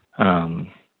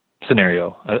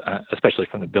scenario, especially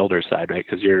from the builder side, right?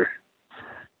 Because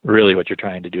really what you're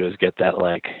trying to do is get that,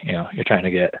 like, you're trying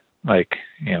to get like,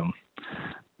 the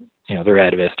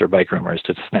Radivist or Bike Rumors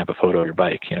to snap a photo of your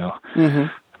bike, Mm-hmm.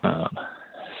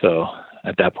 So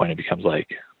at that point it becomes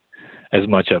like as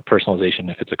much a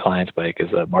personalization if it's a client's bike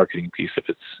as a marketing piece if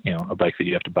it's, a bike that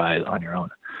you have to buy on your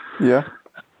own. Yeah.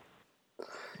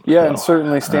 Yeah, and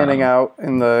certainly standing out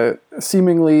in the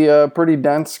seemingly pretty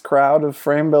dense crowd of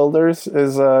frame builders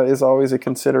is always a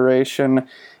consideration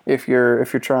if you're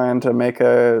trying to make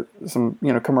some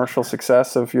commercial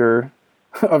success of your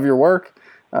work.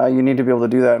 You need to be able to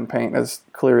do that, and paint is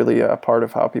clearly a part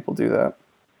of how people do that.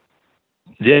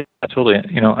 Yeah, totally.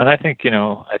 And I think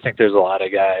there's a lot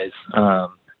of guys.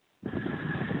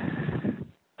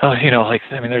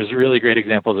 There's really great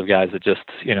examples of guys that just,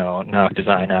 knock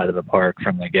design out of the park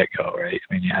from the get-go, right?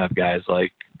 I mean, you have guys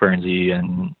like Bernsey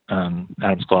and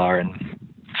Adam Sklar, and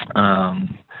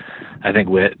I think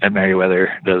Witt at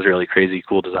Merriweather does really crazy,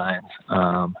 cool designs.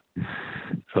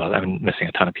 So I'm missing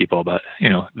a ton of people, but,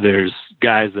 there's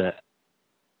guys that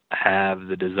have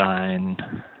the design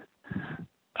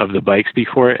of the bike speak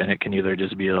for it, and it can either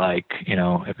just be like,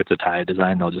 if it's a tie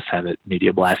design, they'll just have it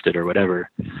media blasted or whatever.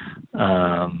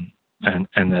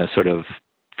 And the sort of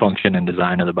function and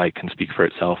design of the bike can speak for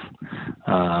itself.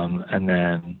 And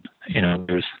then,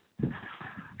 there's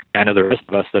kind of the rest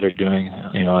of us that are doing,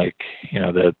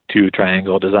 the 2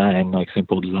 triangle design, like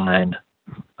simple design.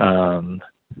 And,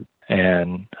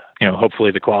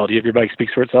 hopefully the quality of your bike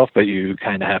speaks for itself, but you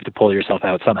kind of have to pull yourself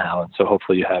out somehow. And so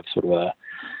hopefully you have sort of a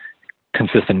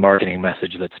consistent marketing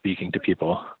message that's speaking to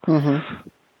people. Mm-hmm.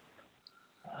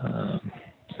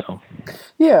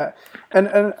 Yeah, and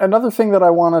another thing that I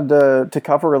wanted to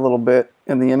cover a little bit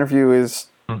in the interview is,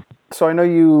 so I know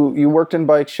you worked in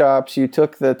bike shops. You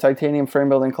took the titanium frame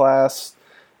building class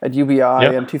at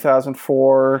UBI in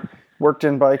 2004. Worked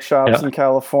in bike shops in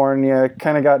California.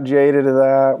 Kind of got jaded to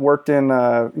that. Worked in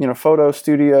photo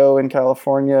studio in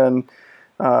California and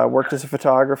worked as a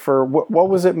photographer. What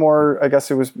was it more? I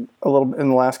guess it was a little in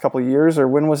the last couple of years, or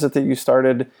when was it that you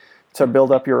started to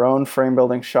build up your own frame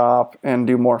building shop and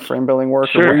do more frame building work?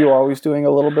 Sure. Or were you always doing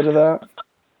a little bit of that?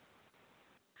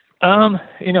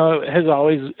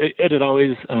 It had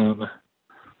always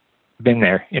been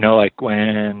there, like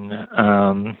when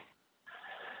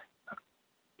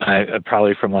I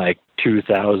probably from like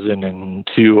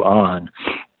 2002 on,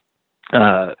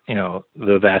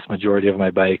 the vast majority of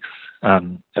my bikes,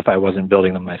 if I wasn't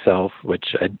building them myself,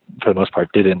 which I for the most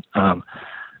part didn't,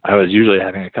 I was usually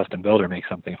having a custom builder make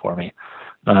something for me.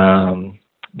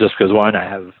 Just because one,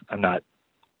 I'm not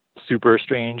super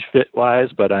strange fit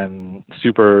wise, but I'm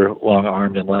super long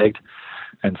armed and legged.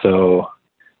 And so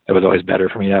it was always better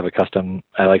for me to have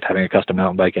I liked having a custom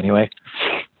mountain bike anyway.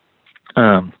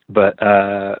 So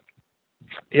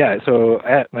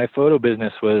my photo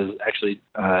business was actually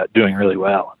doing really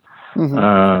well.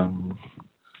 Mm-hmm.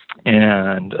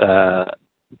 And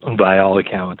by all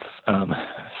accounts,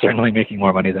 certainly making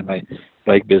more money than my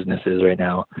bike business is right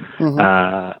now.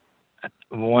 Mm-hmm.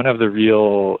 One of the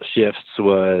real shifts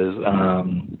was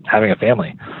having a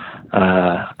family.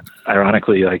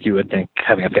 Ironically, like you would think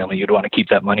having a family, you'd want to keep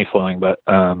that money flowing, but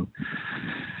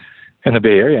in the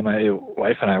Bay Area, my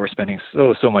wife and I were spending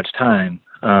so much time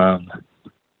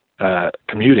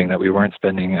commuting that we weren't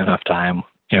spending enough time,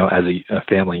 as a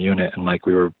family unit, and like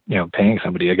we were, paying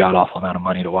somebody a god awful amount of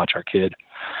money to watch our kid,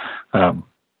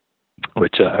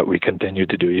 which we continued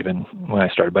to do even when I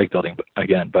started bike building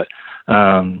again. But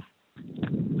my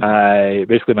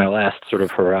last sort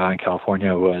of hurrah in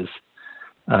California was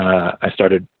I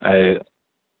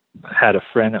had a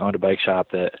friend that owned a bike shop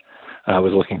that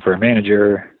was looking for a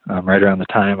manager right around the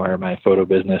time where my photo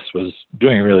business was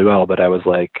doing really well, but I was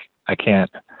like, I can't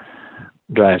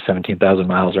drive 17,000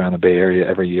 miles around the Bay Area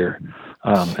every year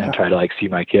and try to like see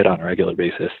my kid on a regular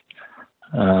basis.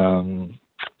 And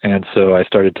so I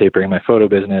started tapering my photo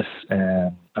business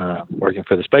and working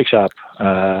for this bike shop,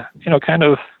 kind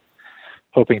of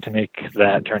hoping to make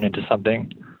that turn into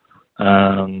something.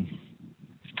 And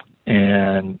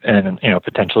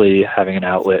potentially having an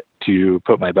outlet to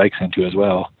put my bikes into as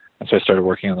well. And so I started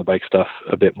working on the bike stuff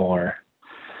a bit more,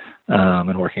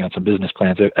 and working on some business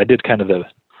plans. I did kind of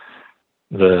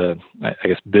the I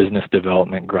guess business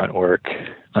development grunt work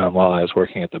while I was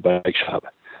working at the bike shop,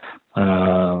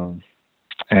 and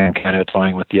kind of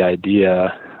toying with the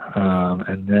idea.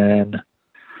 And then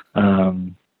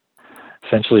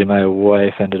essentially my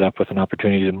wife ended up with an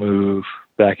opportunity to move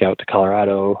back out to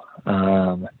Colorado,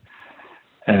 and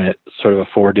it sort of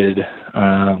afforded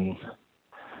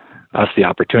us the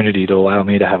opportunity to allow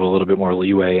me to have a little bit more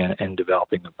leeway in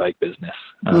developing the bike business.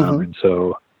 And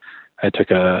so I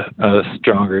took a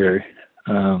stronger,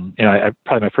 I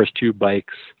probably my first 2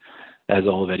 bikes as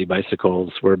Olivetti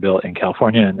bicycles were built in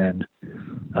California, and then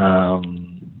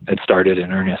it started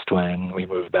in earnest when we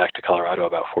moved back to Colorado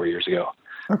about 4 years ago.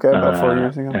 Okay, about 4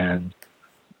 years ago. And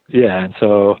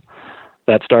so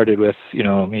that started with,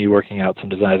 me working out some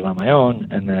designs on my own,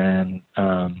 and then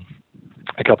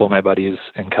a couple of my buddies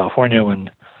in California, when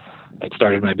I'd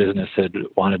started my business, had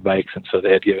wanted bikes, and so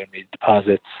they had given me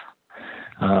deposits.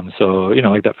 So,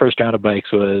 like that first round of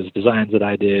bikes was designs that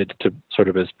I did to sort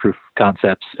of as proof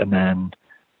concepts, and then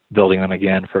building them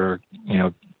again for,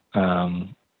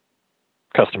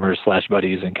 customers /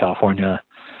 buddies in California.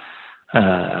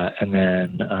 And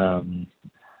then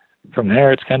from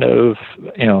there, it's kind of,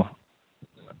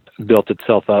 built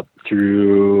itself up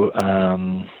through,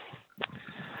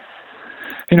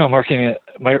 marketing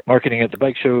at the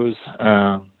bike shows,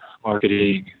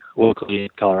 marketing locally in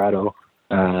Colorado.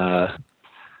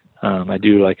 I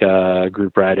do like a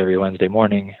group ride every Wednesday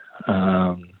morning.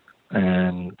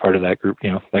 And part of that group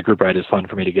ride is fun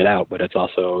for me to get out, but it's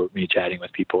also me chatting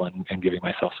with people and giving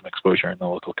myself some exposure in the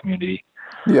local community.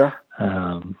 Yeah.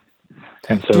 And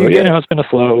so, it's been a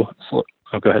slow. Oh,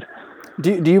 go ahead.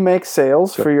 Do you make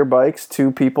sales for your bikes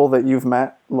to people that you've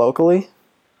met locally?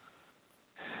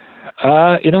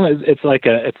 It's like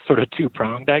it's sort of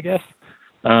 2-pronged, I guess.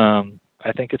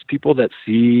 I think it's people that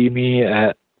see me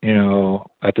at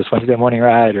this Wednesday morning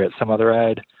ride or at some other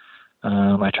ride.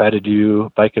 I try to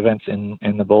do bike events in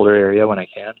the Boulder area when I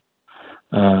can.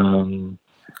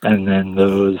 And then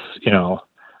those,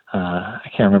 I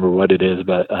can't remember what it is,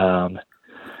 but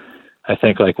I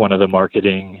think like one of the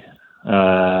marketing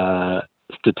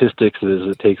statistics is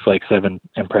it takes like 7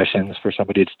 impressions for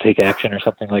somebody to take action or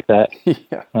something like that.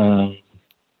 Yeah.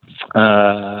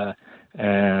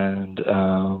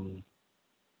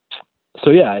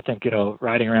 So I think,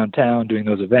 riding around town, doing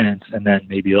those events, and then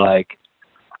maybe like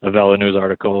a Velo News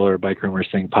article or Bike Rumors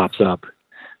thing pops up,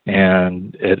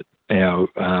 and it,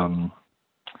 kind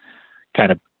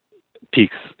of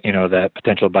piques, that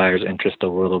potential buyer's interest a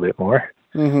little bit more.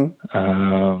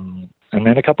 Mm-hmm. And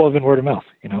then a couple of in word of mouth.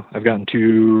 I've gotten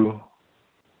two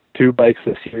bikes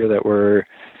this year that were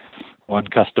one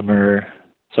customer.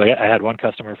 So I had one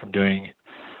customer from doing,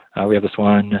 we have this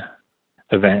one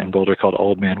event in Boulder called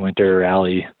Old Man Winter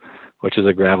Rally, which is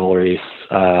a gravel race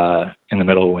in the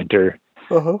middle of winter,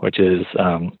 which is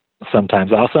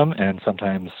sometimes awesome and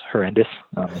sometimes horrendous.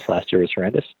 This last year was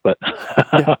horrendous, but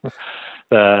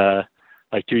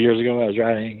like 2 years ago, I was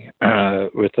riding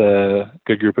with a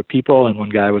good group of people, and one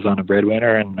guy was on a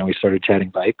breadwinner, and we started chatting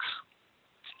bikes.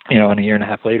 And a year and a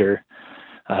half later,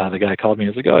 the guy called me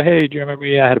and was like, "Oh, hey, do you remember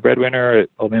me? I had a breadwinner at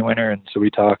Old Man Winter." And so we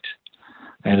talked.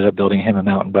 I ended up building him a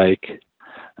mountain bike,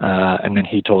 and then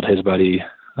he told his buddy,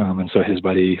 and so his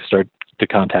buddy started to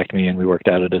contact me, and we worked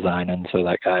out a design, and so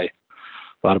that guy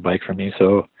bought a bike from me.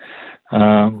 So,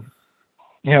 I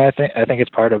think it's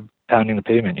part of pounding the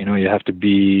pavement. You have to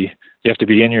be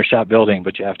in your shop building,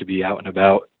 but you have to be out and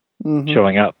about,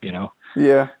 showing up.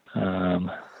 Yeah. And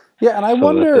I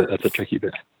wonder. That's a tricky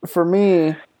bit for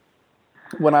me.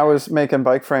 When I was making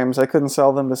bike frames, I couldn't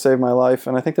sell them to save my life,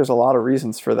 and I think there's a lot of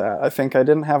reasons for that. I think I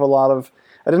didn't have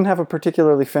a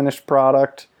particularly finished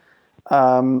product.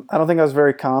 I don't think I was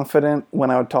very confident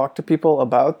when I would talk to people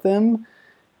about them.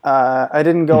 I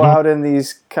didn't go out in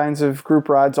these kinds of group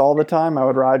rides all the time. I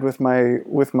would ride with my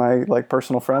like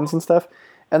personal friends and stuff.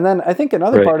 And then I think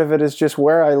another part of it is just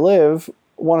where I live.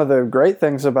 One of the great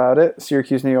things about it,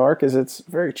 Syracuse, New York, is it's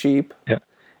very cheap. Yeah.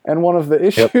 And one of the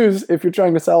issues, if you're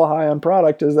trying to sell a high-end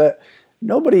product, is that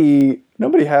nobody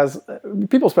has.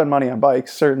 People spend money on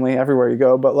bikes, certainly everywhere you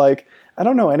go, but like I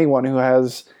don't know anyone who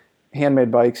has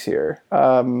handmade bikes here.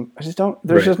 I just don't.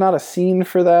 There's just not a scene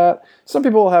for that. Some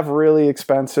people have really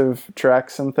expensive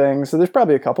Treks and things. So there's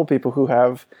probably a couple people who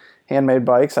have handmade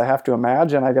bikes. I have to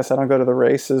imagine. I guess I don't go to the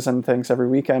races and things every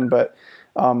weekend, but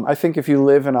I think if you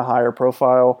live in a higher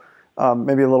profile,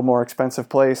 maybe a little more expensive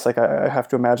place, like I have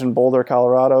to imagine Boulder,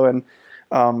 Colorado, and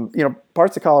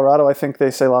Parts of Colorado, I think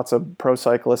they say lots of pro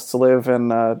cyclists live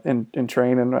and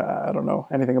train, and I don't know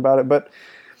anything about it, but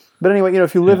anyway,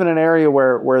 if you live in an area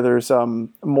where there's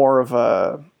more of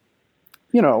a,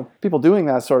 people doing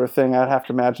that sort of thing, I'd have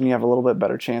to imagine you have a little bit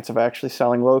better chance of actually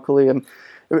selling locally. And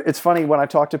it's funny, when I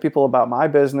talk to people about my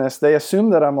business, they assume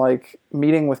that I'm like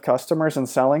meeting with customers and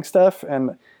selling stuff,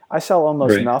 and I sell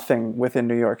almost nothing within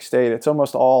New York State. It's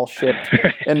almost all shipped,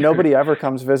 and nobody ever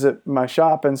comes visit my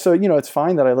shop. And so, it's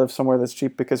fine that I live somewhere that's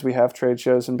cheap because we have trade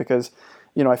shows and because,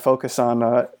 I focus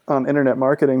on internet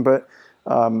marketing. But,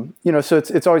 so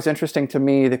it's always interesting to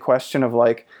me, the question of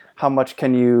like, how much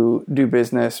can you do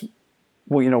business,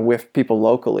 with people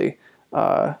locally?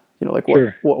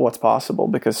 What's possible?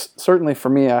 Because certainly for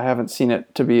me, I haven't seen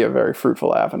it to be a very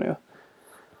fruitful avenue.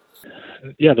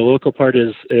 Yeah, the local part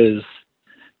is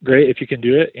great if you can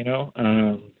do it.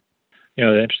 The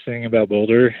interesting thing about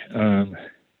Boulder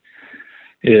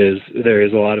is there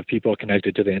is a lot of people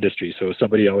connected to the industry, so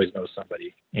somebody always knows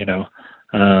somebody.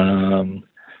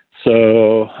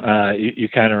 So you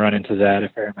kind of run into that a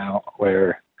fair amount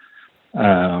where.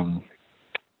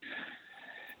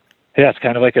 It's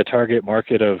kind of like a target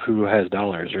market of who has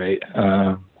dollars, right?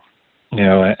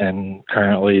 And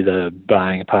currently the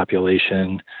buying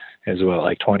population is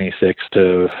like 26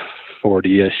 to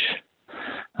 40-ish.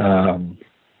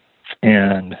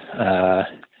 And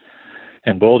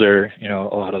Boulder,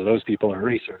 a lot of those people are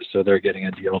racers, so they're getting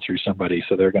a deal through somebody,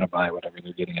 so they're going to buy whatever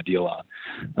they're getting a deal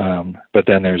on. But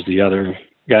then there's the other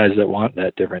guys that want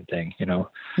that different thing,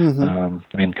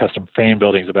 custom frame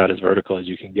building is about as vertical as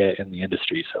you can get in the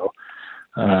industry. So,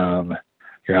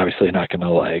 you're obviously not going to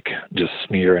like just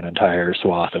smear an entire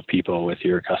swath of people with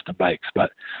your custom bikes,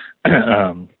 but,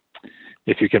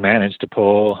 if you can manage to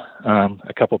pull,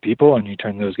 a couple people and you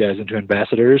turn those guys into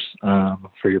ambassadors,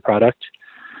 for your product,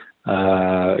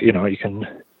 you can,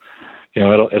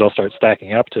 it'll start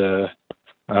stacking up to,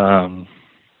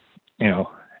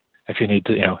 if you need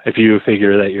to, if you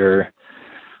figure that your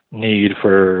need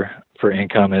for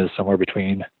income is somewhere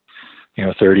between,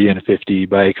 30 and 50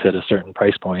 bikes at a certain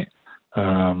price point,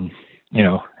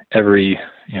 you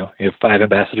have 5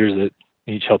 ambassadors that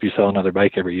each help you sell another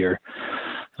bike every year.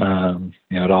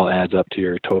 It all adds up to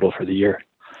your total for the year.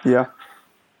 Yeah.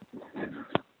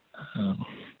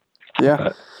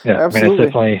 Absolutely. It's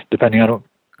definitely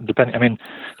depending.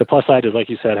 The plus side is, like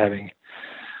you said, having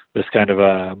this kind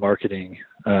of marketing.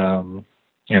 You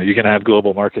can have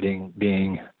global marketing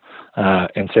being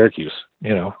in Syracuse,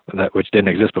 which didn't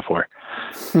exist before.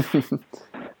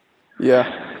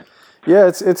 Yeah.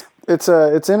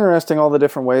 It's interesting, all the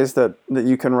different ways that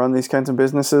you can run these kinds of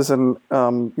businesses, and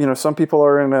some people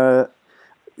are in a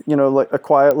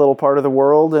quiet little part of the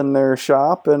world in their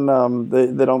shop, and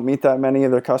they don't meet that many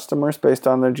of their customers based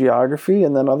on their geography.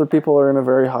 And then other people are in a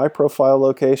very high profile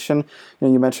location.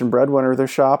 You mentioned Breadwinner; their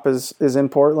shop is in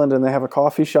Portland, and they have a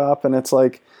coffee shop, and it's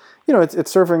like,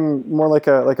 it's serving more like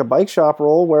a bike shop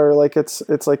role, where like it's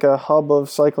like a hub of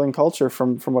cycling culture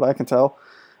from what I can tell.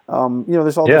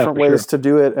 There's all different ways to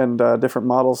do it, and different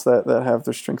models that have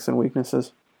their strengths and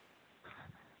weaknesses.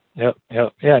 Yep.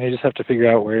 Yeah, and you just have to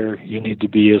figure out where you need to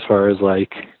be as far as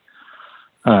like,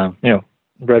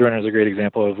 Breadwinner is a great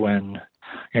example of when,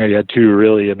 you had 2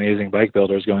 really amazing bike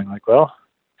builders going like, well,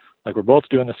 like we're both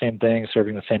doing the same thing,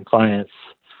 serving the same clients,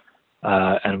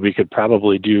 and we could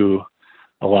probably do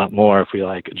a lot more if we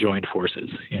like joined forces,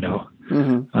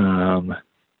 Mm-hmm.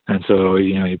 And so,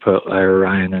 you put Ira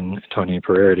Ryan and Tony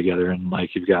Pereira together, and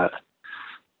like you've got,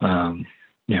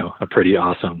 a pretty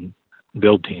awesome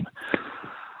build team.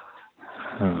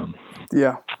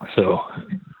 So,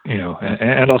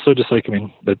 and also just like,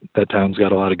 that town's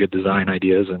got a lot of good design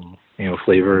ideas and,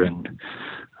 flavor, and,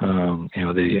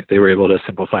 they were able to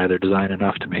simplify their design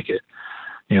enough to make it,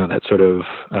 that sort of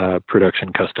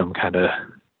production custom kind of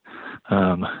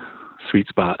sweet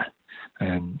spot.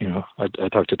 And, I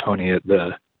talked to Tony at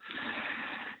the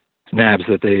NABS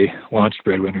that they launched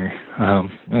Breadwinner,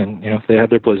 and they had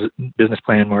their business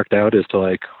plan marked out as to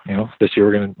like, this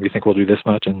year we think we'll do this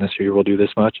much, and this year we'll do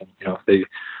this much, and they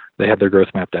had their growth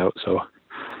mapped out. So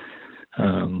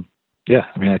I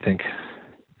think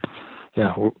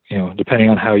depending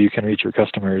on how you can reach your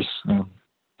customers,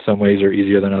 some ways are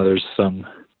easier than others. Some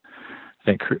I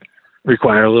think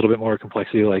require a little bit more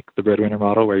complexity, like the Breadwinner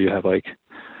model, where you have like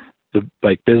the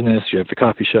bike business, you have the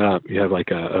coffee shop, you have like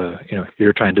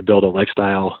you're trying to build a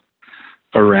lifestyle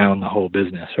around the whole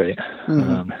business, right?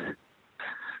 Mm-hmm.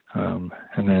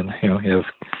 And then, you have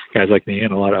guys like me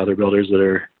and a lot of other builders that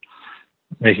are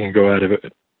making a go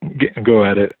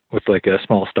at it with like a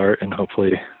small start, and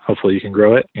hopefully you can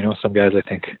grow it. Some guys I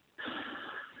think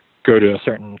go to a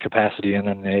certain capacity and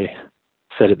then they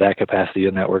set at that capacity,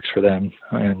 and that works for them.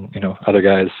 And, other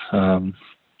guys,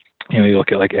 you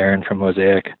look at like Aaron from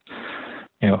Mosaic,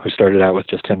 who started out with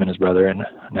just him and his brother, and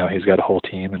now he's got a whole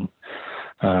team and,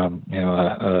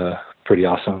 a pretty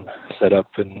awesome setup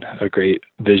and a great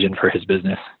vision for his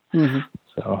business. Mm-hmm.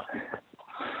 So,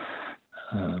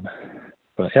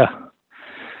 but yeah,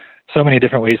 so many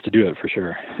different ways to do it for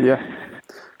sure. Yeah.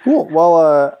 Cool.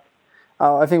 Well,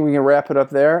 I think we can wrap it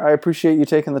up there. I appreciate you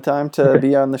taking the time to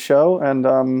be on the show, and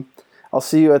I'll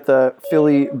see you at the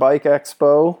Philly Bike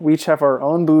Expo. We each have our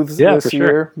own booths this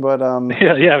year, but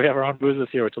yeah, we have our own booths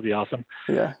this year, which will be awesome.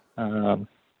 Yeah.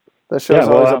 That show's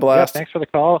always a blast. Thanks for the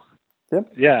call.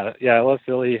 Yep. Yeah, I love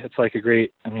Philly. It's like a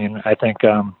great. I think.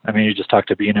 You just talked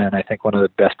to Bina, and I think one of the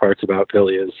best parts about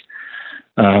Philly is,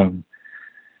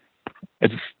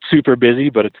 it's super busy,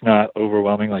 but it's not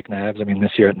overwhelming like NABS.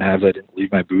 This year at NABS, I didn't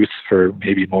leave my booth for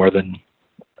maybe more than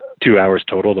 2 hours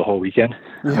total the whole weekend.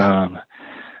 Yeah.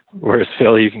 Whereas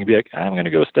Philly, you can be like, I'm going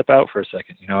to go step out for a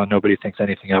second. And nobody thinks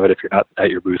anything of it if you're not at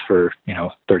your booth for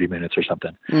 30 minutes or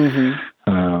something.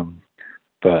 Mm-hmm.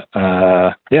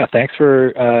 Thanks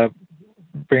for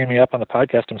bringing me up on the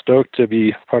podcast. I'm stoked to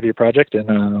be part of your project, and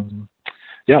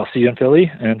I'll see you in Philly,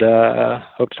 and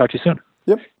hope to talk to you soon.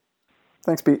 Yep.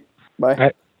 Thanks, Pete.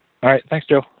 Bye. All right. Thanks,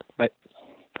 Joe.